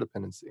stack or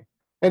dependency?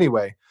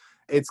 Anyway,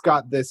 it's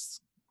got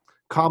this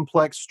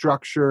complex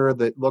structure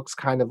that looks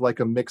kind of like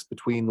a mix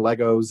between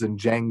Legos and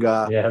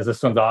Jenga. Yeah,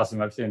 this one's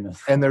awesome. I've seen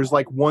this. And there's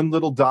like one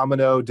little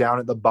domino down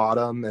at the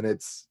bottom, and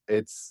it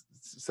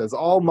says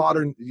all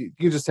modern.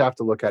 You just have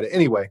to look at it.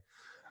 Anyway.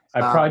 A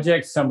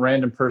project some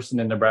random person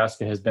in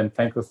Nebraska has been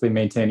thanklessly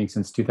maintaining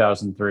since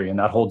 2003, and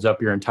that holds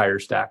up your entire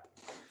stack.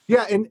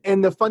 Yeah,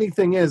 and the funny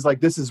thing is, like,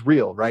 this is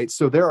real, right?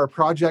 So there are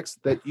projects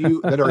that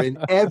are in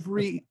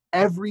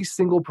every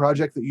single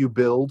project that you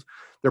build.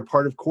 They're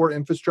part of core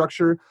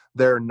infrastructure.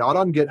 They're not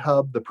on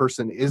GitHub. The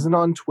person isn't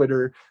on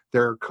Twitter.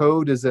 Their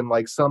code is in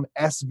like some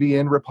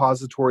SVN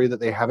repository that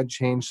they haven't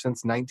changed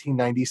since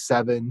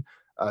 1997.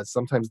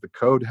 Sometimes the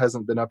code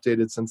hasn't been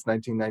updated since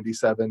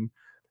 1997.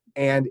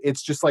 And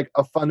it's just like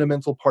a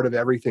fundamental part of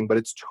everything, but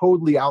it's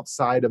totally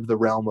outside of the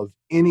realm of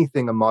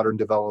anything a modern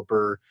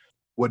developer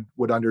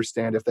would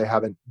understand if they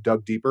haven't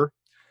dug deeper.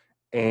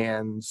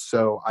 And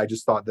so I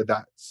just thought that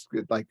that's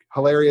like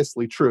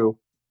hilariously true.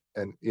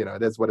 And,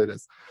 it is what it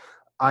is.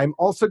 I'm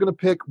also going to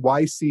pick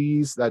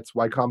YCs, that's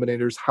Y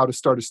Combinator's How to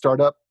Start a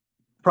Startup.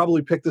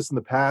 Probably picked this in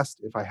the past.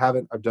 If I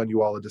haven't, I've done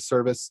you all a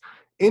disservice.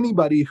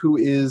 Anybody who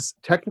is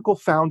technical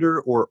founder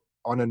or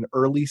on an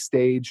early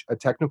stage, a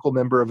technical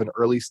member of an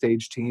early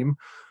stage team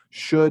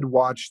should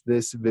watch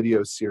this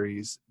video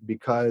series,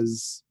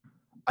 because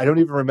I don't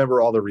even remember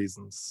all the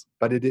reasons,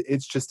 but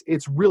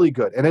it's really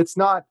good. And it's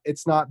not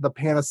the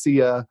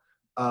panacea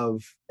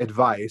of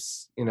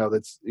advice,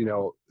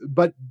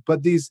 but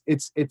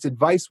it's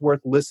advice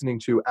worth listening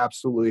to.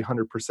 Absolutely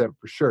 100%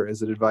 for sure.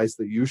 Is it advice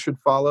that you should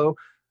follow?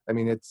 I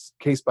mean, it's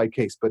case by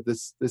case, but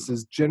this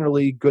is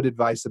generally good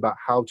advice about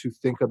how to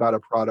think about a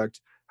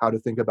product, how to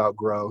think about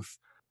growth.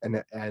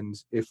 And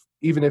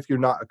even if you're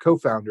not a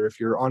co-founder, if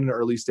you're on an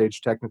early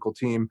stage technical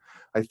team,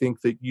 I think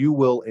that you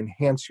will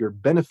enhance your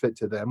benefit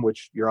to them,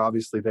 which you're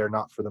obviously there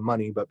not for the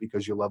money, but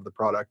because you love the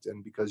product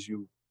and because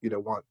you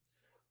want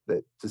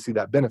to see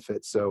that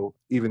benefit. So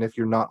even if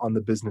you're not on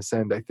the business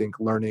end, I think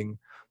learning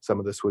some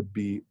of this would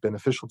be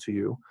beneficial to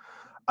you.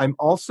 I'm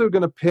also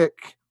going to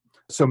pick,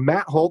 so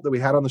Matt Holt that we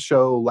had on the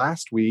show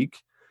last week,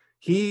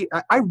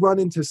 I run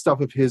into stuff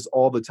of his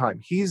all the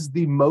time. He's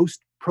the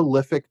most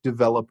prolific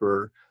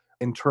developer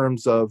in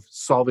terms of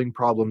solving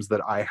problems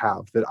that I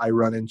have, that I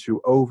run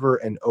into over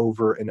and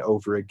over and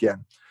over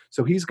again.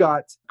 So he's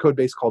got a code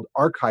base called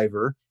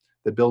Archiver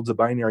that builds a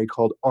binary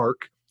called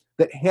arc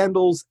that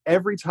handles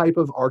every type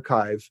of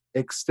archive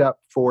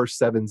except for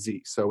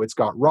 7Z. So it's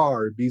got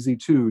RAR,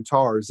 BZ2,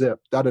 tar, zip,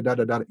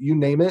 you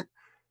name it,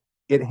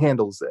 it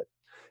handles it.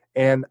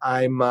 And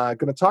I'm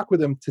going to talk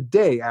with him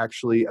today,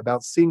 actually,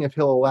 about seeing if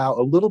he'll allow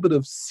a little bit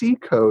of C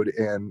code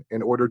in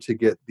order to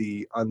get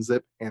the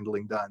unzip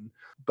handling done.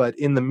 But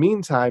in the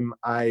meantime,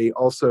 I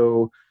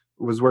also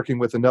was working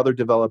with another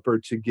developer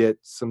to get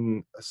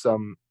some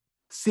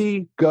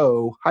C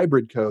Go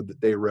hybrid code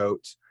that they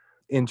wrote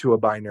into a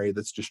binary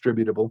that's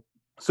distributable.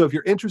 So if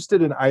you're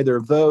interested in either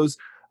of those,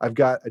 I've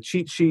got a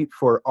cheat sheet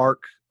for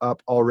Arc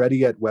up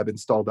already at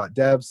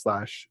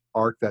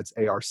webinstall.dev/arc, that's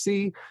ARC.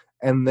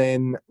 And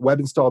then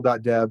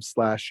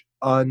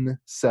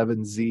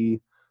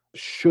webinstall.dev/un7z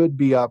should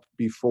be up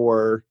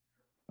before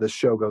the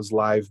show goes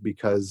live,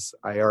 because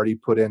I already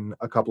put in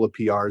a couple of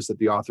PRs that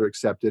the author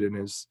accepted and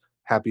is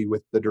happy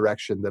with the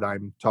direction that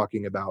I'm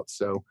talking about.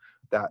 So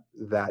that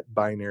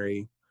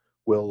binary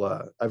will,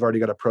 I've already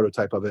got a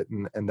prototype of it,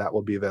 and that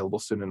will be available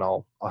soon, and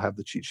I'll have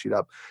the cheat sheet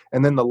up.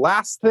 And then the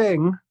last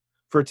thing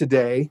for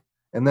today,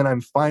 and then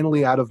I'm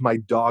finally out of my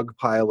dog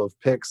pile of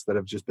picks that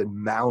have just been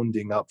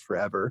mounding up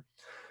forever,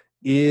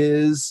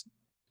 is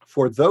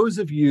for those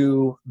of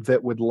you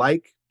that would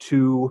like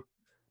to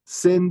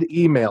send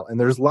email. And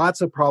there's lots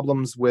of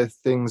problems with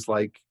things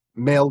like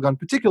Mailgun,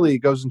 particularly it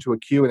goes into a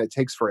queue and it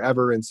takes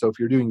forever. And so if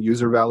you're doing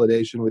user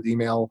validation with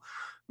email,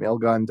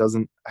 Mailgun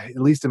doesn't, at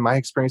least in my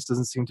experience,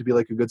 doesn't seem to be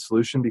like a good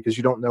solution, because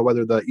you don't know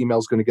whether the email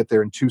is going to get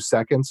there in 2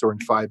 seconds or in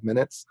 5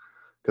 minutes,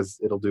 because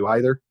it'll do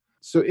either.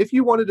 So if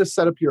you wanted to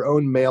set up your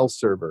own mail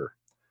server,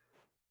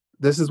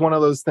 this is one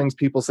of those things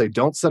people say,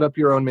 don't set up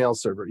your own mail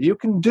server. You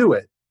can do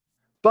it,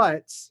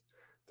 but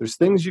there's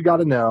things you got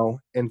to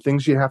know and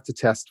things you have to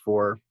test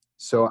for.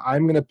 So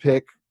I'm going to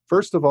pick,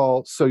 first of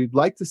all, so you'd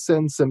like to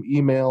send some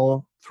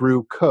email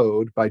through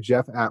Code by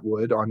Jeff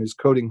Atwood on his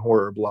Coding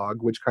Horror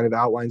blog, which kind of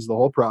outlines the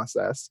whole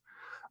process.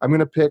 I'm going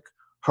to pick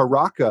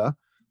Haraka,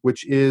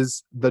 which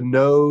is the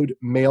Node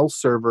mail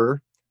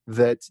server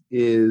that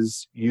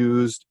is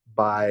used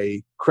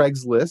by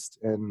Craigslist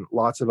and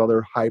lots of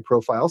other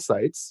high-profile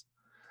sites.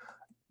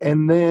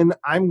 And then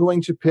I'm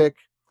going to pick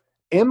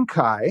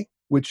MKai,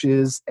 which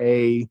is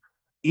a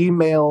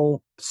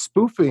email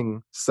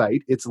spoofing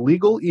site. It's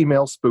legal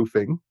email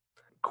spoofing.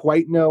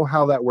 Quite know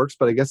how that works,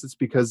 but I guess it's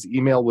because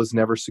email was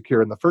never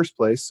secure in the first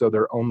place, so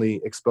they're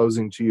only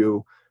exposing to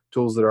you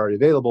tools that are already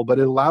available. But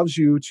it allows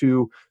you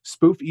to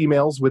spoof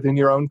emails within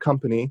your own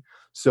company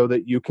so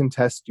that you can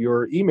test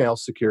your email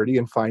security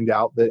and find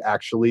out that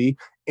actually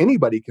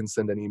anybody can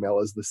send an email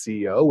as the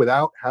CEO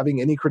without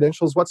having any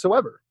credentials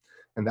whatsoever.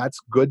 And that's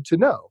good to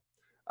know.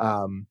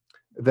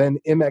 Then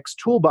MX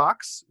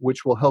Toolbox,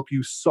 which will help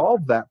you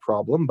solve that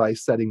problem by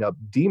setting up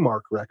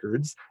DMARC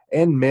records,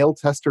 and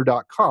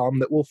mailtester.com,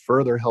 that will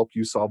further help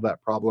you solve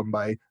that problem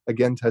by,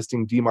 again,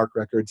 testing DMARC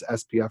records,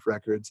 SPF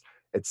records,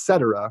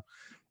 etc.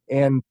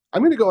 And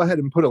I'm going to go ahead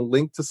and put a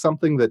link to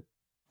something that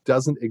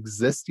doesn't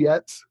exist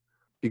yet,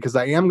 because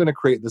I am going to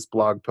create this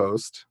blog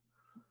post.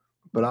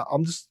 But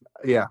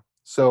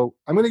So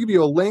I'm going to give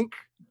you a link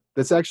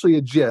that's actually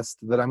a gist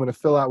that I'm going to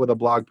fill out with a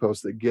blog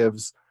post that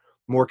gives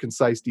more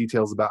concise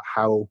details about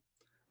how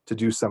to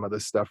do some of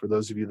this stuff for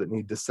those of you that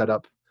need to set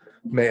up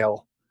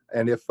mail.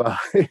 And if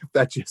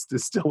that gist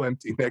is still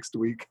empty next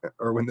week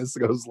or when this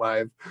goes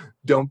live,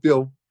 don't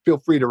feel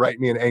free to write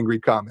me an angry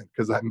comment,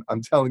 because I'm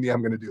telling you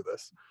I'm going to do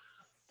this.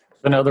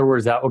 In other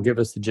words, that will give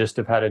us the gist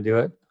of how to do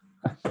it.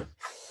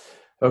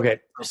 Okay,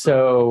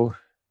 so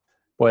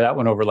boy, that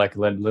went over like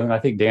a lead balloon. I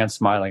think Dan's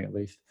smiling at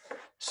least.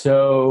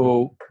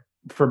 So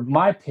for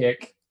my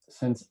pick,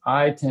 since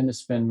I tend to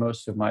spend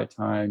most of my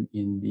time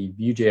in the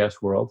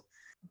Vue.js world,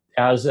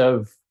 as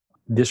of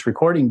this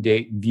recording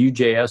date,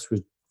 Vue.js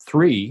was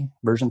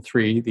version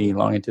 3, the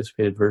long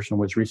anticipated version,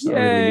 was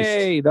recently released.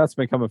 Yay! That's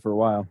been coming for a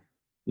while.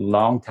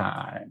 Long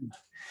time.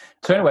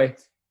 So anyway,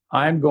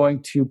 I'm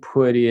going to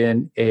put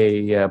in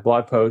a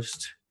blog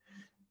post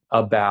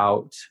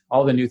about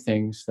all the new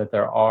things that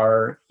there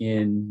are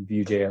in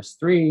Vue.js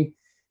 3,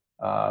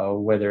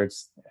 whether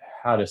it's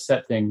how to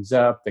set things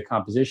up, the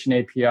composition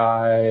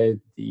API,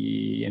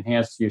 the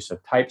enhanced use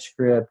of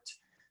TypeScript,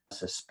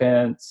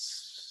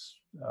 suspense,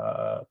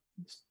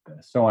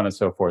 so on and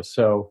so forth.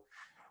 So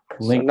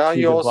now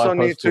you also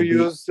need to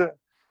use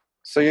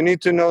So you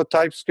need to know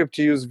TypeScript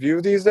to use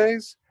Vue these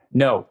days?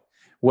 No.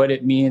 What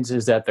it means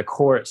is that the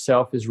core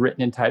itself is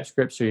written in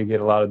TypeScript, so you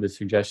get a lot of the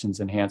suggestions,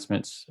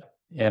 enhancements,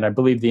 and I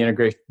believe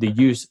the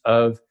use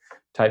of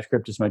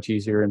TypeScript is much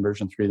easier in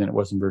version 3 than it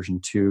was in version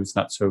 2. It's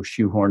not so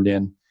shoehorned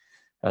in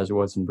as it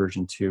was in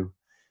version 2,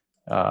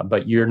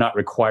 but you're not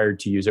required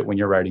to use it when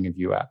you're writing a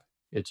Vue app.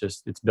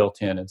 It's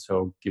built in, and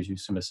so gives you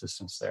some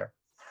assistance there.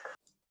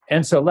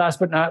 And so last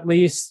but not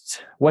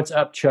least, what's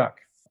up, Chuck?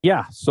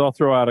 Yeah, so I'll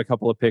throw out a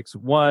couple of picks.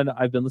 One,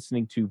 I've been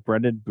listening to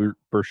Brendan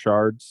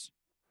Burchard's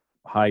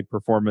High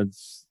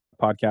Performance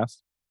podcast,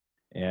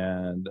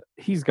 and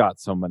he's got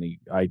so many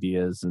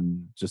ideas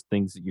and just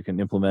things that you can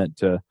implement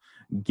to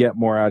get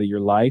more out of your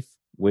life,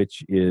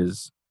 which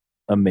is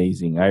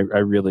amazing. I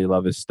really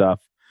love his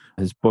stuff.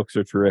 His books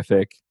are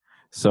terrific.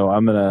 So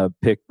I'm going to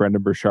pick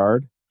Brendan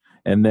Burchard.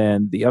 And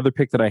then the other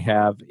pick that I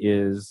have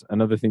is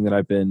another thing that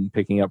I've been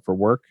picking up for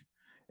work,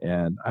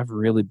 and I've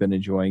really been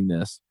enjoying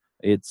this.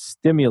 It's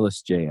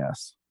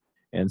Stimulus.js.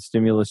 And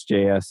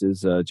Stimulus.js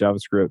is a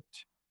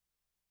JavaScript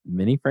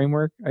mini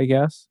framework, I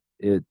guess.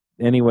 It's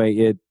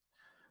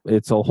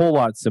a whole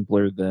lot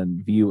simpler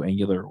than Vue,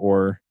 Angular,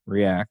 or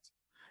React.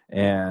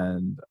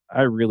 And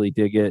I really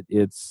dig it.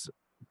 It's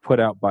put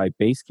out by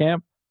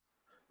Basecamp,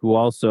 who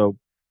also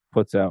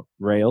puts out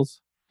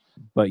Rails.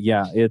 But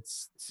yeah,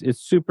 it's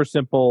super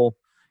simple,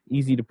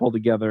 easy to pull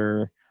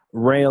together.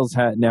 Rails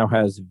now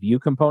has Vue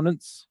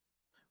components,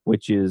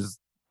 which is,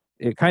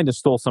 it kind of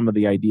stole some of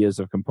the ideas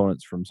of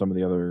components from some of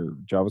the other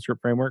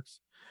JavaScript frameworks.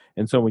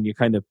 And so when you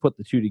kind of put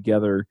the two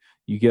together,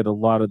 you get a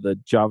lot of the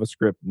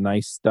JavaScript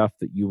nice stuff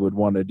that you would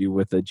want to do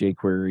with a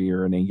jQuery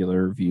or an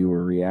Angular, Vue,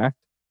 or React,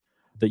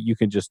 that you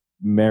can just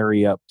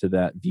marry up to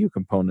that Vue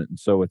component. And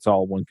so it's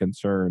all one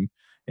concern,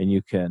 and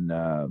you can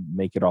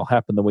make it all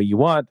happen the way you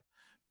want.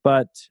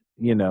 But,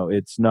 you're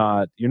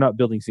not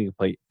building single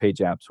page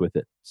apps with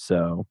it.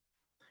 So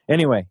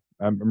anyway,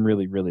 I'm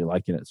really, really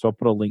liking it. So I'll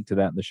put a link to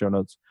that in the show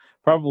notes.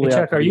 Probably. Hey,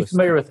 Chuck, are you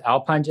familiar with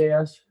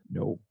Alpine.js?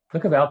 No.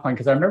 Look up Alpine,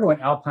 because I remember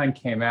when Alpine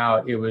came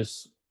out, it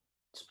was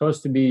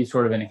supposed to be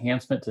sort of an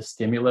enhancement to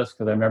Stimulus,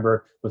 because I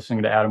remember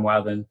listening to Adam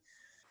Wildin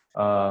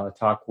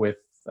talk with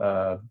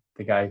the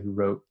guy who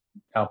wrote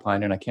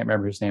Alpine, and I can't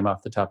remember his name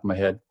off the top of my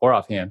head or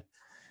offhand.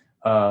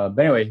 But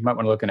anyway, you might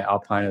want to look into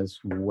Alpine as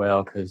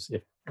well, because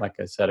like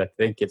I said, I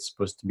think it's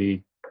supposed to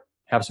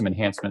have some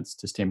enhancements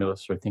to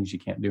Stimulus or things you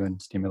can't do in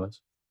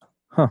Stimulus.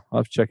 Huh, I'll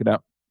have to check it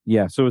out.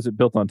 Yeah, so is it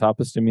built on top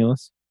of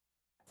Stimulus?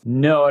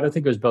 No, I don't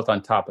think it was built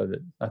on top of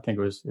it. I think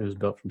it was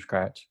built from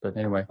scratch. But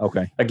anyway,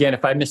 okay. Again,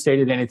 if I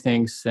misstated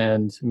anything,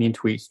 send mean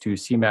tweets to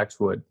CMax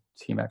Wood.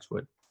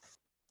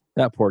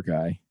 That poor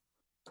guy.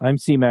 I'm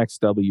CMax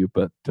W,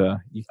 but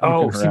you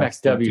can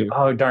CMax W.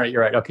 Oh, darn it,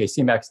 you're right. Okay,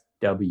 CMax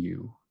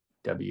W.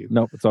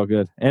 Nope, it's all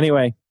good.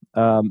 Anyway,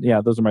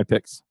 those are my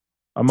picks.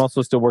 I'm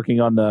also still working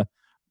on the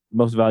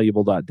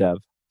mostvaluable.dev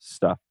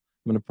stuff.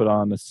 I'm going to put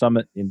on a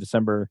summit in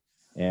December,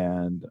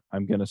 and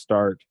I'm going to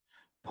start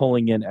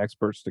pulling in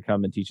experts to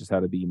come and teach us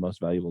how to be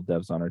most valuable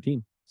devs on our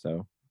team.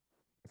 So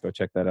go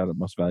check that out at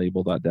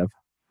mostvaluable.dev.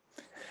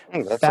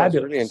 That sounds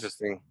really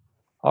interesting.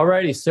 All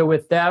righty. So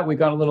with that, we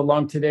got a little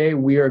long today.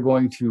 We are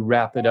going to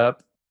wrap it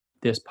up.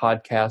 This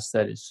podcast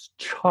that is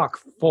chock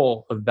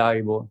full of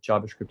valuable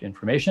JavaScript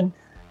information.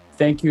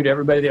 Thank you to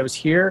everybody that was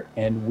here,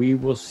 and we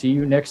will see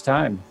you next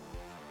time.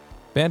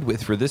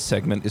 Bandwidth for this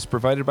segment is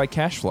provided by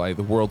CacheFly,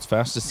 the world's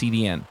fastest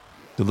CDN.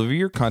 Deliver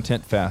your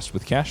content fast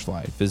with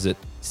CacheFly. Visit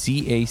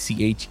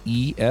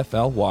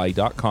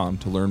CACHEFLY.com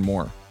to learn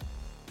more.